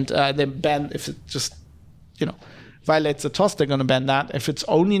TOS and they ban, if it just, violates the TOS, they're going to ban that. If it's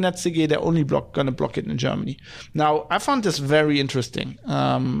only Netzdige, they're only going to block it in Germany. Now, I found this very interesting,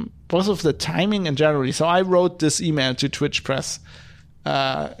 both of the timing and generally. So I wrote this email to Twitch Press,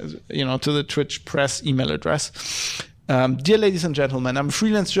 to the Twitch Press email address. Dear ladies and gentlemen, I'm a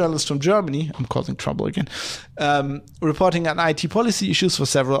freelance journalist from Germany. I'm causing trouble again. Reporting on IT policy issues for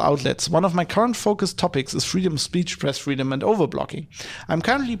several outlets. One of my current focus topics is freedom of speech, press freedom, and overblocking. I'm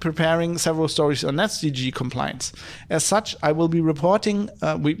currently preparing several stories on NetzDG compliance. As such, I will be reporting,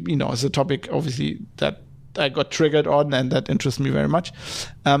 as a topic, obviously, that got triggered on, and that interests me very much.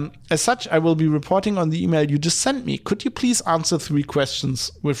 As such, I will be reporting on the email you just sent me. Could you please answer 3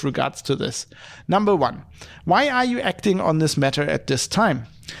 questions with regards to this? Number 1, why are you acting on this matter at this time?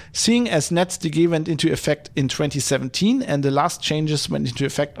 Seeing as NetzDG went into effect in 2017 and the last changes went into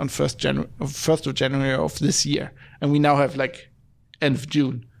effect on 1st of January of this year. And we now have end of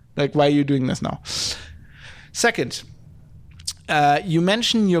June. Why are you doing this now? Second, you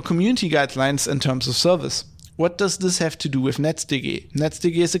mentioned your community guidelines and terms of service. What does this have to do with NetzDG?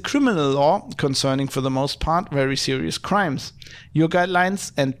 NetzDG is a criminal law concerning, for the most part, very serious crimes. Your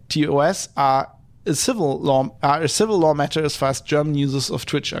guidelines and TOS are a civil law matter as far as German users of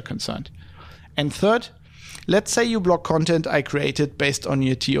Twitch are concerned. And third, let's say you block content I created based on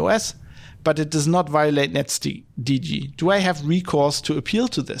your TOS, but it does not violate NetzDG. Do I have recourse to appeal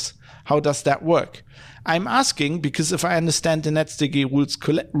to this? How does that work? I'm asking because if I understand the NetzDG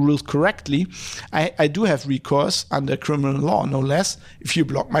rules correctly, I do have recourse under criminal law, no less, if you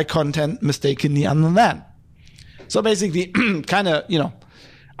block my content mistakenly under that. So basically, kind of,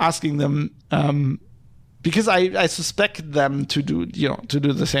 asking them, because I suspect them to do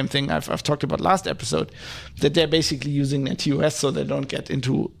the same thing I've talked about last episode, that they're basically using their TOS so they don't get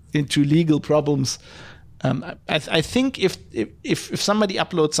into legal problems. I think if somebody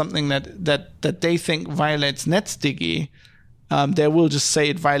uploads something that they think violates NetzDG, they will just say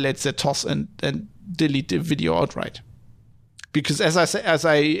it violates their TOS and delete the video outright. Because as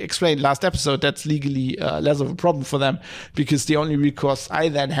I explained last episode, that's legally less of a problem for them, because the only recourse I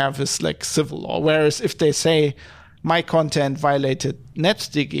then have is civil law. Whereas if they say my content violated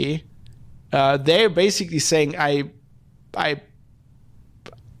NetzDG, they're basically saying I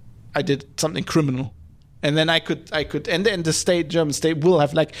did something criminal. And then I could, and then the German state will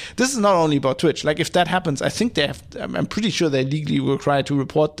have this is not only about Twitch. If that happens, I think I'm pretty sure they're legally required to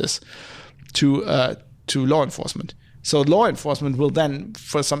report this to law enforcement. So law enforcement will then,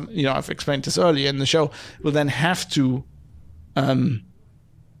 for some, I've explained this earlier in the show, will then have to,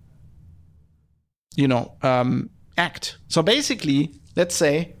 act. So basically, let's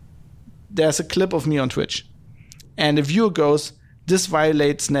say there's a clip of me on Twitch, and a viewer goes, "This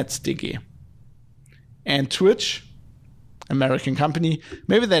violates NetzDG." And Twitch, American company,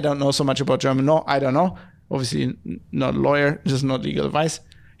 maybe they don't know so much about German law, I don't know. Obviously not a lawyer, just not legal advice.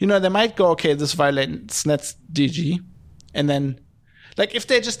 They might go, okay, this violates NetzDG. And then, if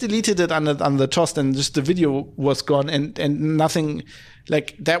they just deleted it under the TOS, then just the video was gone and nothing,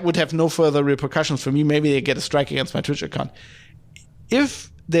 that would have no further repercussions for me. Maybe they get a strike against my Twitch account. If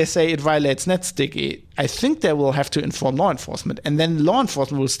they say it violates NetzDG, I think they will have to inform law enforcement, and then law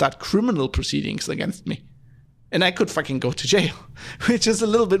enforcement will start criminal proceedings against me. And I could fucking go to jail, which is a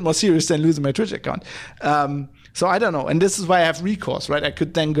little bit more serious than losing my Twitch account. So I don't know. And this is why I have recourse, right? I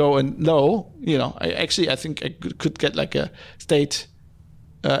could then go and I think I could get a state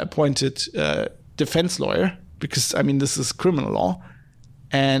appointed defense lawyer, because, this is criminal law.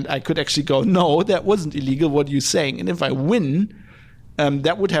 And I could actually go, no, that wasn't illegal. What are you saying? And if I win,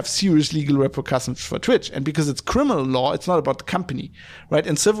 that would have serious legal repercussions for Twitch. And because it's criminal law, it's not about the company, right?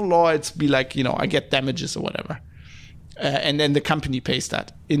 In civil law, it's be I get damages or whatever. And then the company pays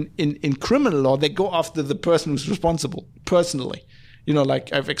that. In criminal law, they go after the person who's responsible personally.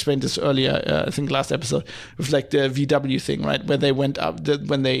 I've explained this earlier, I think last episode, with the VW thing, right? Where they went up,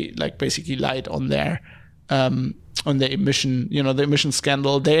 when they basically lied on their emission, the emission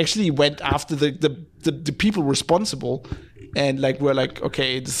scandal. They actually went after the people responsible, and were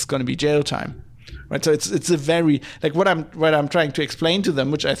okay, this is going to be jail time, right? So it's a very what I'm trying to explain to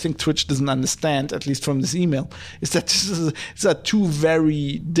them, which I think Twitch doesn't understand, at least from this email, is that these are two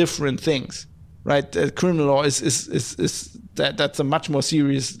very different things, right? Criminal law is that's a much more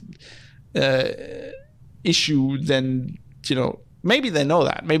serious issue than Maybe they know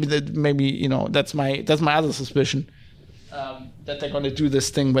that. Maybe that's my other suspicion, that they're going to do this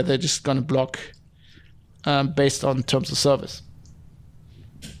thing where they're just going to block based on terms of service.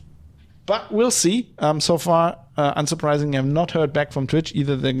 But we'll see. So far, unsurprisingly, I've not heard back from Twitch.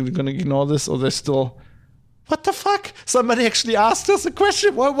 Either they're going to ignore this, or they're still, what the fuck? Somebody actually asked us a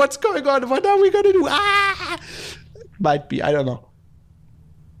question. What's going on? What are we going to do? Might be. I don't know.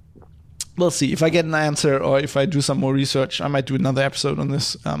 We'll see. If I get an answer, or if I do some more research, I might do another episode on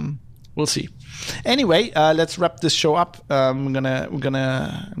this. We'll see. Anyway, let's wrap this show up. This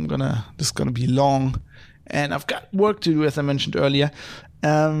is gonna be long, and I've got work to do, as I mentioned earlier.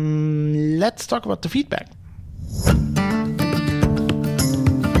 Let's talk about the feedback.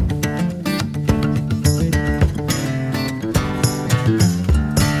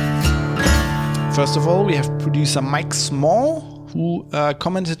 First of all, we have producer Mike Small who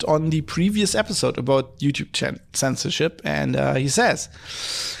commented on the previous episode about YouTube censorship. And he says,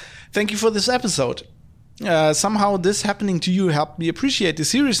 "Thank you for this episode. Somehow this happening to you helped me appreciate the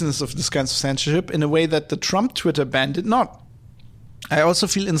seriousness of this kind of censorship in a way that the Trump Twitter ban did not. I also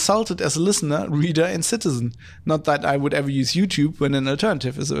feel insulted as a listener, reader, and citizen. Not that I would ever use YouTube when an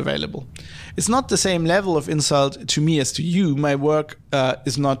alternative is available. It's not the same level of insult to me as to you. My work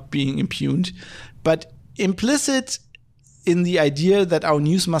is not being impugned. But implicit in the idea that our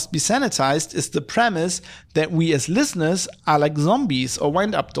news must be sanitized is the premise that we as listeners are like zombies or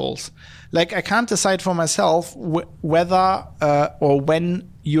wind-up dolls. Like, I can't decide for myself whether or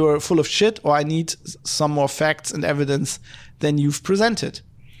when you're full of shit or I need some more facts and evidence than you've presented.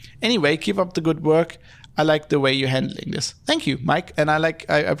 Anyway, keep up the good work. I like the way you're handling this." Thank you, Mike. And I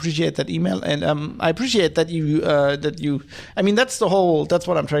appreciate that email. And I appreciate that you, I mean, that's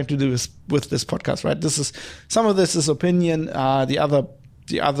what I'm trying to do with this podcast, right? Some of this is opinion. The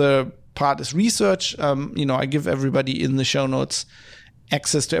other part is research. I give everybody in the show notes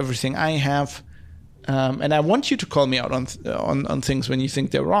access to everything I have. And I want you to call me out on things when you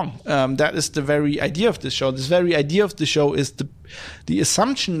think they're wrong. That is the very idea of this show. This very idea of the show is the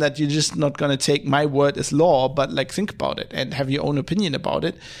assumption that you're just not going to take my word as law, but like think about it and have your own opinion about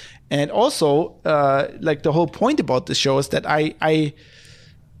it. And also, like the whole point about the show is that I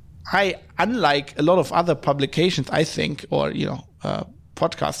unlike a lot of other publications, I think, or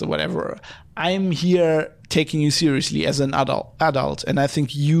podcasts or whatever, I'm here taking you seriously as an adult, and I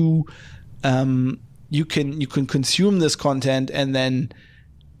think you can consume this content, and then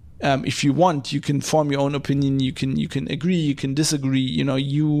if you want, you can form your own opinion. You can agree, you can disagree.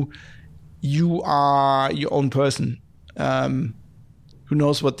 You are your own person who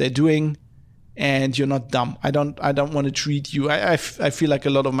knows what they're doing, and you're not dumb. I don't want to treat you. I feel like a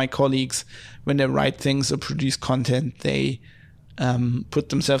lot of my colleagues, when they write things or produce content, they put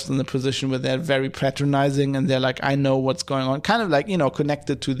themselves in the position where they're very patronizing, and they're like, I know what's going on. Kind of like,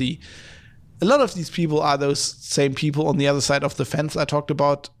 connected to a lot of these people are those same people on the other side of the fence I talked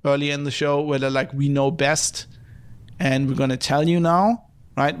about earlier in the show, where they're like, we know best and we're going to tell you now,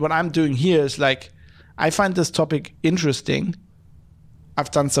 right? What I'm doing here is like, I find this topic interesting. I've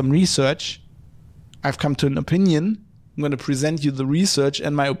done some research. I've come to an opinion. I'm going to present you the research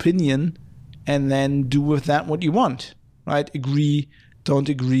and my opinion, and then do with that what you want, right? Agree, don't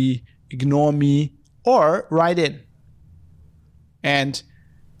agree, ignore me, or write in. And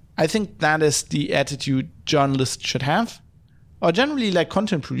I think that is the attitude journalists should have, or generally like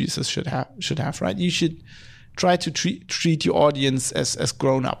content producers should have, right? You should try to treat your audience as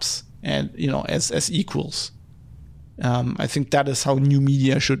grown-ups and, as equals. I think that is how new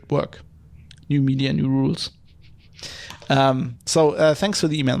media should work. New media, new rules. So thanks for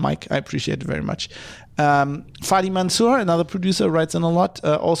the email, Mike. I appreciate it very much. Fadi Mansour, another producer, writes in a lot,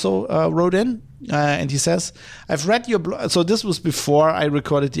 also wrote in. And he says, I've read your blog. So this was before I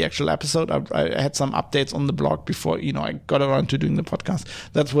recorded the actual episode. I had some updates on the blog before, I got around to doing the podcast.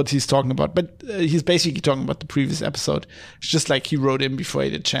 That's what he's talking about. But he's basically talking about the previous episode. It's just like he wrote in before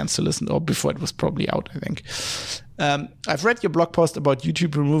he had a chance to listen, or before it was probably out, I think. I've read your blog post about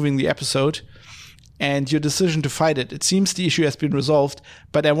YouTube removing the episode and your decision to fight it. It seems the issue has been resolved,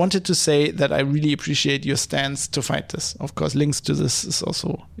 but I wanted to say that I really appreciate your stance to fight this. Of course, links to this is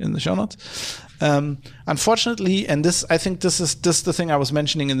also in the show notes. Unfortunately, and I think this is the thing I was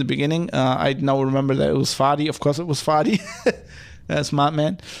mentioning in the beginning. I now remember that it was Fadi. Of course, it was Fadi. Smart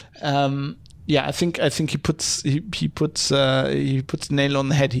man. I think he puts the nail on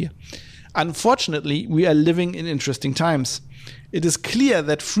the head here. Unfortunately, we are living in interesting times. It is clear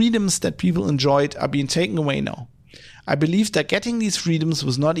that freedoms that people enjoyed are being taken away now. I believe that getting these freedoms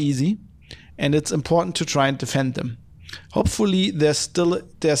was not easy, and it's important to try and defend them. Hopefully, there's still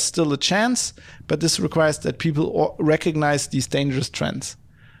a chance, but this requires that people recognize these dangerous trends.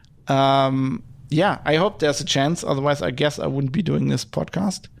 I hope there's a chance. Otherwise, I guess I wouldn't be doing this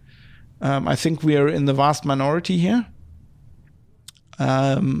podcast. I think we are in the vast minority here.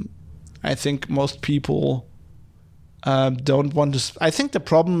 I think most people don't want to. I think the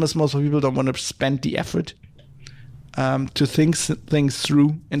problem is most people don't want to spend the effort to think things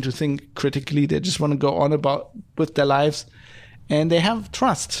through and to think critically. They just want to go on with their lives, and they have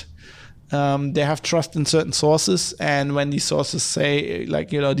trust. They have trust in certain sources, and when these sources say,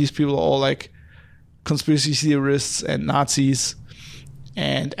 these people are all like conspiracy theorists and Nazis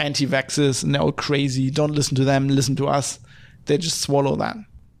and anti-vaxxers, and they're all crazy, don't listen to them, listen to us, they just swallow that.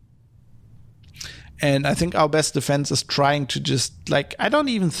 And I think our best defense is trying to just, I don't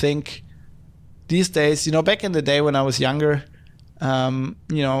even think these days, back in the day when I was younger,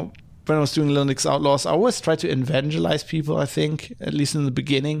 when I was doing Linux Outlaws, I always tried to evangelize people, I think, at least in the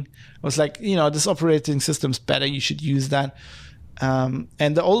beginning. I was like, this operating system's better, you should use that. And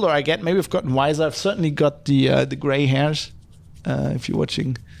the older I get, maybe I've gotten wiser. I've certainly got the gray hairs. If you're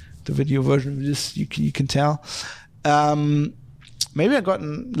watching the video version of this, you can tell. Maybe I've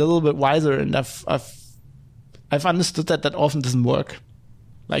gotten a little bit wiser, and I've understood that often doesn't work.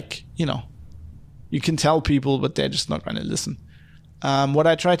 Like, you can tell people, but they're just not going to listen. What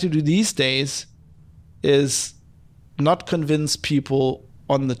I try to do these days is not convince people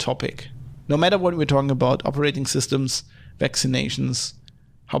on the topic. No matter what we're talking about, operating systems, vaccinations,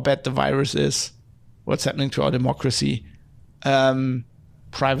 how bad the virus is, what's happening to our democracy,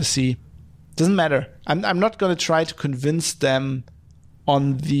 privacy, doesn't matter. I'm not going to try to convince them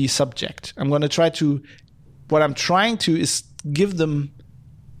on the subject. What I'm trying to is give them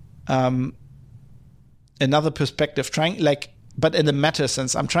another perspective, but in a meta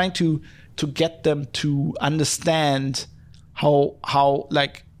sense. I'm trying to get them to understand how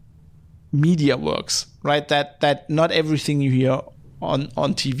like media works, right? That not everything you hear on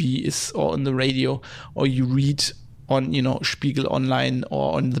TV is, or on the radio, or you read on Spiegel Online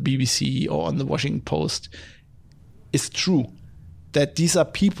or on the BBC or on the Washington Post is true. That these are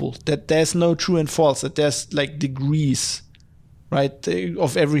people, that there's no true and false, that there's like degrees, right,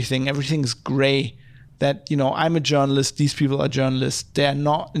 of everything. Everything's gray. That, I'm a journalist, these people are journalists. They're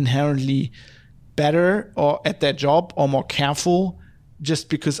not inherently better or at their job or more careful just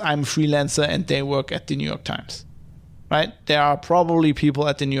because I'm a freelancer and they work at the New York Times, right? There are probably people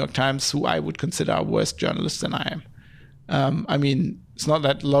at the New York Times who I would consider worse journalists than I am. It's not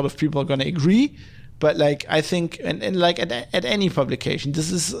that a lot of people are going to agree, but like, I think, and like at any publication,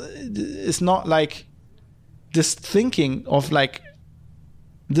 it's not like this thinking of like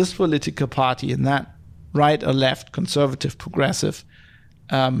this political party and that, right or left, conservative, progressive,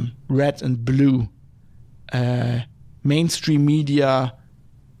 red and blue, mainstream media,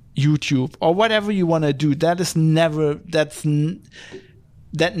 YouTube, or whatever you want to do. That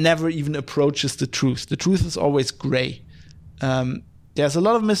never even approaches the truth. The truth is always gray. There's a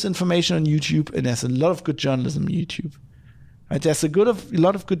lot of misinformation on YouTube, and there's a lot of good journalism on YouTube. Right? There's a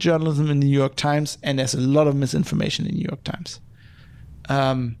lot of good journalism in the New York Times, and there's a lot of misinformation in the New York Times.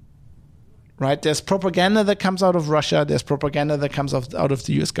 Right? There's propaganda that comes out of Russia. There's propaganda that comes out of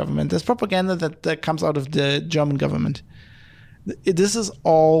the US government. There's propaganda that comes out of the German government. This is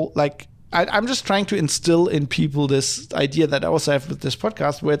all like, I'm just trying to instill in people this idea that I also have with this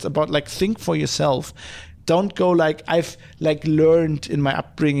podcast, where it's about like, think for yourself. Don't go like, I've like learned in my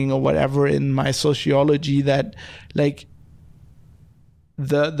upbringing or whatever in my sociology that like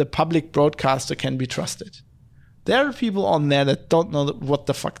the public broadcaster can be trusted. There are people on there that don't know what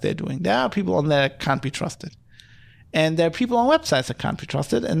the fuck they're doing. There are people on there that can't be trusted. And there are people on websites that can't be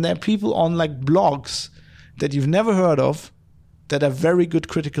trusted. And there are people on like blogs that you've never heard of that are very good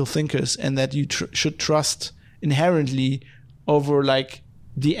critical thinkers and that you should trust inherently over like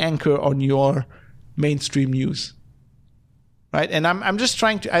the anchor on your mainstream news. Right? And I'm just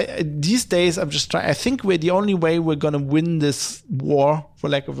trying to, these days, I think the only way we're going to win this war, for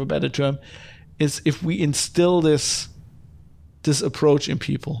lack of a better term, is if we instill this approach in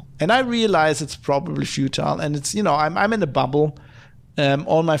people. And I realize it's probably futile, and it's, I'm in a bubble.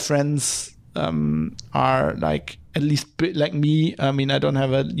 All my friends are like, at least like me. I mean, I don't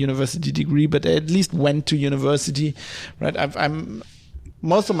have a university degree, but I at least went to university, right?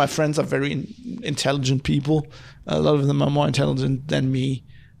 Most of my friends are very intelligent people. A lot of them are more intelligent than me.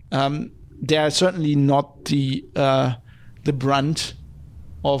 They are certainly not the brunt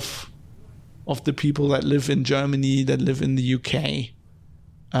of the people that live in Germany, that live in the UK.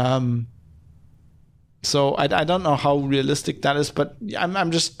 So I don't know how realistic that is, but I'm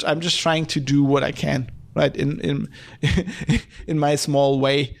just trying to do what I can, right, in my small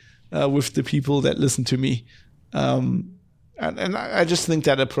way with the people that listen to me, and I just think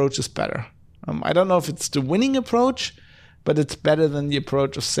that approach is better. I don't know if it's the winning approach, but it's better than the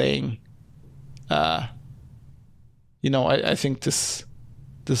approach of saying, I think this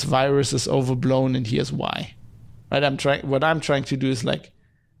virus is overblown and here's why. Right? What I'm trying to do is like,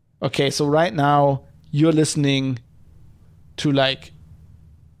 okay, so right now you're listening to like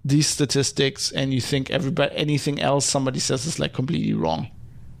these statistics and you think anything else somebody says is like completely wrong.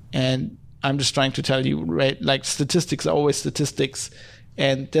 And I'm just trying to tell you, right, like statistics are always statistics,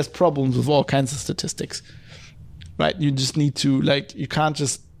 and there's problems with all kinds of statistics, right? You just need to, like, you can't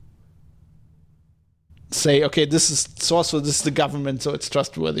just say, okay, this is source, so this is the government, so it's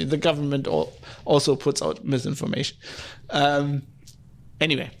trustworthy. The government also puts out misinformation.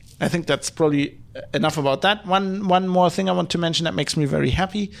 Anyway, I think that's probably enough about that. One more thing I want to mention that makes me very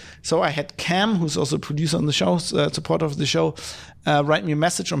happy. So I had Cam, who's also a producer on the show, supporter of the show, write me a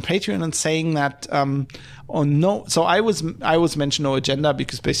message on Patreon and saying that so I was mentioned No Agenda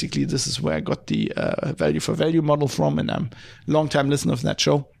because basically this is where I got the value for value model from, and I'm a long-time listener of that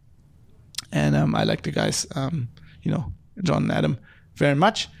show. And I like the guys, John and Adam, very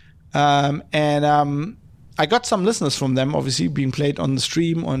much. I got some listeners from them, obviously being played on the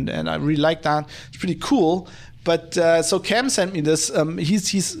stream, and I really like that. It's pretty cool. But so Cam sent me this.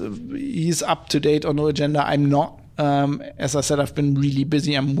 He's up to date on No Agenda. I'm not. As I said, I've been really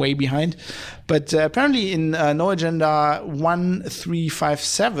busy. I'm way behind. But apparently in No Agenda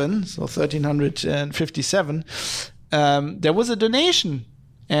 1357, so 1357, there was a donation.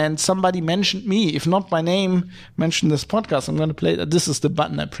 And somebody mentioned me, if not by name, mentioned this podcast. I'm going to play. This is the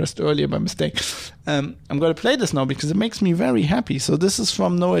button I pressed earlier by mistake. I'm going to play this now because it makes me very happy. So this is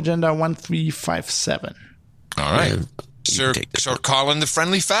from No Agenda 1357. All right. Sir Colin, the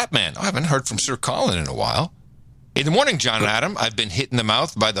friendly fat man. I haven't heard from Sir Colin in a while. In the morning, John and Adam, I've been hit in the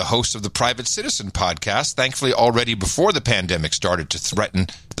mouth by the host of the Private Citizen podcast, thankfully already before the pandemic started to threaten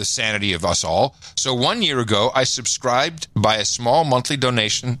the sanity of us all. So 1 year ago, I subscribed by a small monthly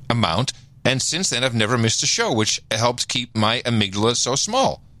donation amount, and since then I've never missed a show, which helped keep my amygdala so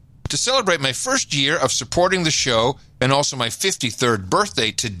small. To celebrate my first year of supporting the show and also my 53rd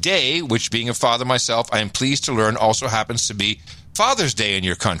birthday today, which being a father myself, I am pleased to learn also happens to be Father's Day in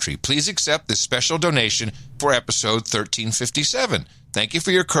your country. Please accept this special donation for episode 1357. Thank you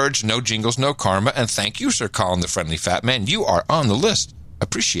for your courage, no jingles, no karma, and thank you, Sir Colin, the friendly fat man. You are on the list.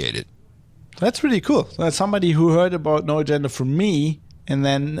 Appreciate it. That's really cool. That's somebody who heard about No Agenda from me and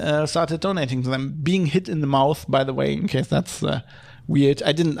then started donating to them. Being hit in the mouth, by the way, in case that's weird.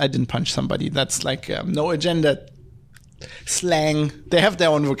 I didn't punch somebody. That's like No Agenda slang. They have their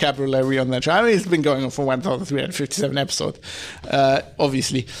own vocabulary on that show. I mean, it's been going on for 1,357 episodes.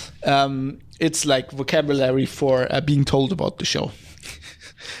 Obviously, it's like vocabulary for being told about the show,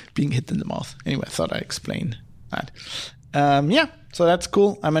 being hit in the mouth. Anyway, I thought I'd explain that. So that's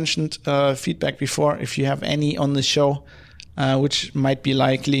cool. I mentioned feedback before. If you have any on the show, which might be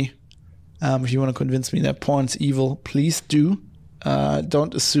likely, if you want to convince me that porn's evil, please do.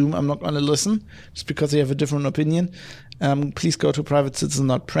 Don't assume I'm not going to listen just because you have a different opinion. Please go to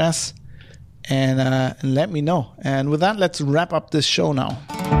privatecitizen.press and let me know. And with that, let's wrap up this show now.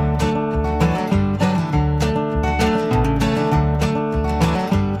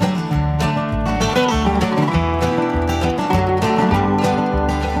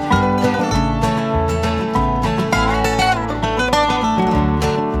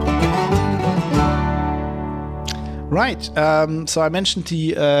 Right. So I mentioned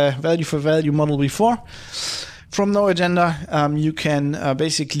the value for value model before. From No Agenda, you can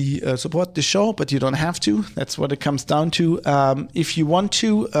basically support the show, but you don't have to. That's what it comes down to. If you want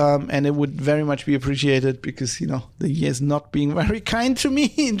to, and it would very much be appreciated because, the year is not being very kind to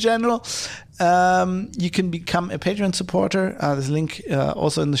me in general, you can become a Patreon supporter. There's a link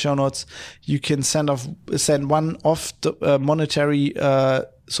also in the show notes. You can send one-off monetary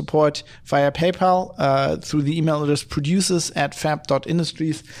support via PayPal through the email address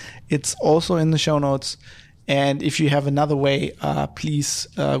producers@fab.industries. It's also in the show notes. And if you have another way, please,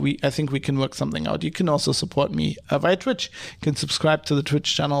 I think we can work something out. You can also support me via Twitch. You can subscribe to the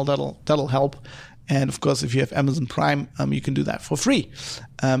Twitch channel. That'll help. And of course, if you have Amazon Prime, you can do that for free.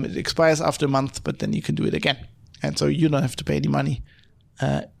 It expires after a month, but then you can do it again. And so you don't have to pay any money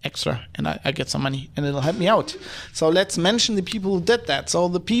extra, and I get some money, and it'll help me out. So let's mention the people who did that. So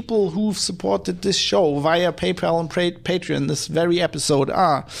the people who've supported this show via PayPal and Patreon this very episode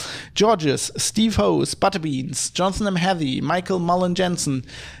are Georges, Steve Hose, Butterbeans, Jonathan M. Heathy, Michael Mullen Jensen,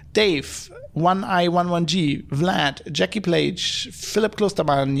 Dave, 1i11g, Vlad, Jackie Plage, Philip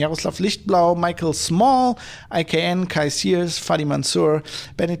Klostermann, Jaroslav Lichtblau, Michael Small, IKN, Kai Sears, Fadi Mansour,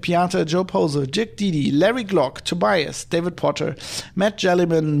 Bennett Piata, Joe Poser, Jick Didi, Larry Glock, Tobias, David Potter, Matt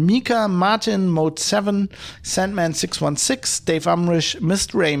Jellyman, Mika, Martin, Mode 7, Sandman 616, Dave Umrish,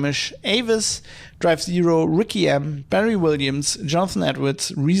 Mr. Ramish, Avis, Drive Zero, Ricky M, Barry Williams, Jonathan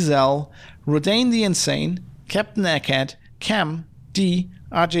Edwards, Rizal, Rodane the Insane, Captain Eckhead, Cam, D,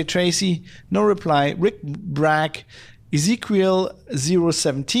 RJ Tracy, No Reply, Rick Bragg, Ezekiel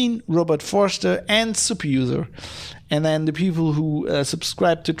 017, Robert Forster, and Superuser. And then the people who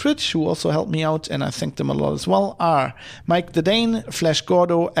subscribe to Twitch, who also help me out, and I thank them a lot as well, are Mike the Dane, Flash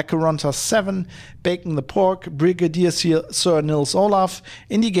Gordo, Acherontas7, Bacon the Pork, Brigadier Sir Nils Olaf,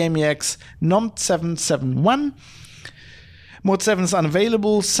 Indie Gamiacs, Nomt771, Mode 7 is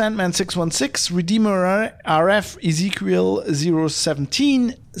unavailable. Sandman616, Redeemer RF, Ezekiel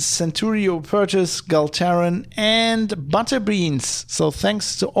 017, Centurio Purchase, Galtaran, and Butterbeans. So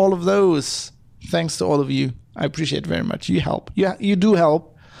thanks to all of those. Thanks to all of you. I appreciate it very much. You help. You do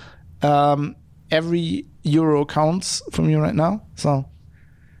help. Every euro counts from you right now. So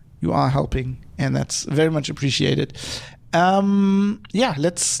you are helping, and that's very much appreciated.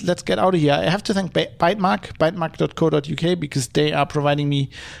 Let's get out of here. I have to thank bytemark.co.uk, because they are providing me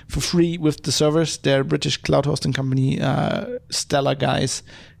for free with the servers. They're a British cloud hosting company, stellar guys,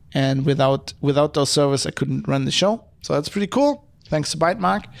 and without those servers I couldn't run the show. So that's pretty cool. Thanks to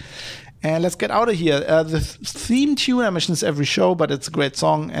Bytemark. And let's get out of here. The theme tune I mention this every show, but it's a great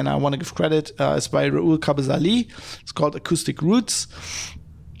song, and I want to give credit. It's by Raoul Kabazali. It's called Acoustic Roots.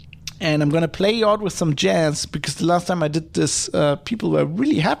 And I'm going to play you out with some jazz, because the last time I did this, people were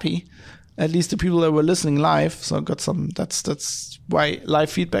really happy, at least the people that were listening live. So I got some, that's why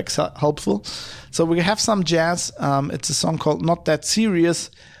live feedback's helpful. So we have some jazz. It's a song called Not That Serious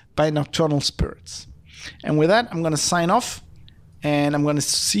by Nocturnal Spirits. And with that, I'm going to sign off, and I'm going to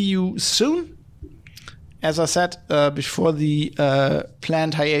see you soon. As I said before the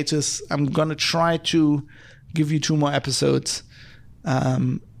planned hiatus, I'm going to try to give you 2 more episodes.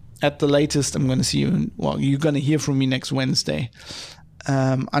 At the latest, I'm going to see you. Well, you're going to hear from me next Wednesday.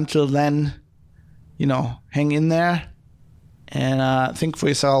 Until then, hang in there and think for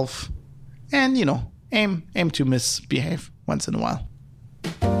yourself, and aim to misbehave once in a while.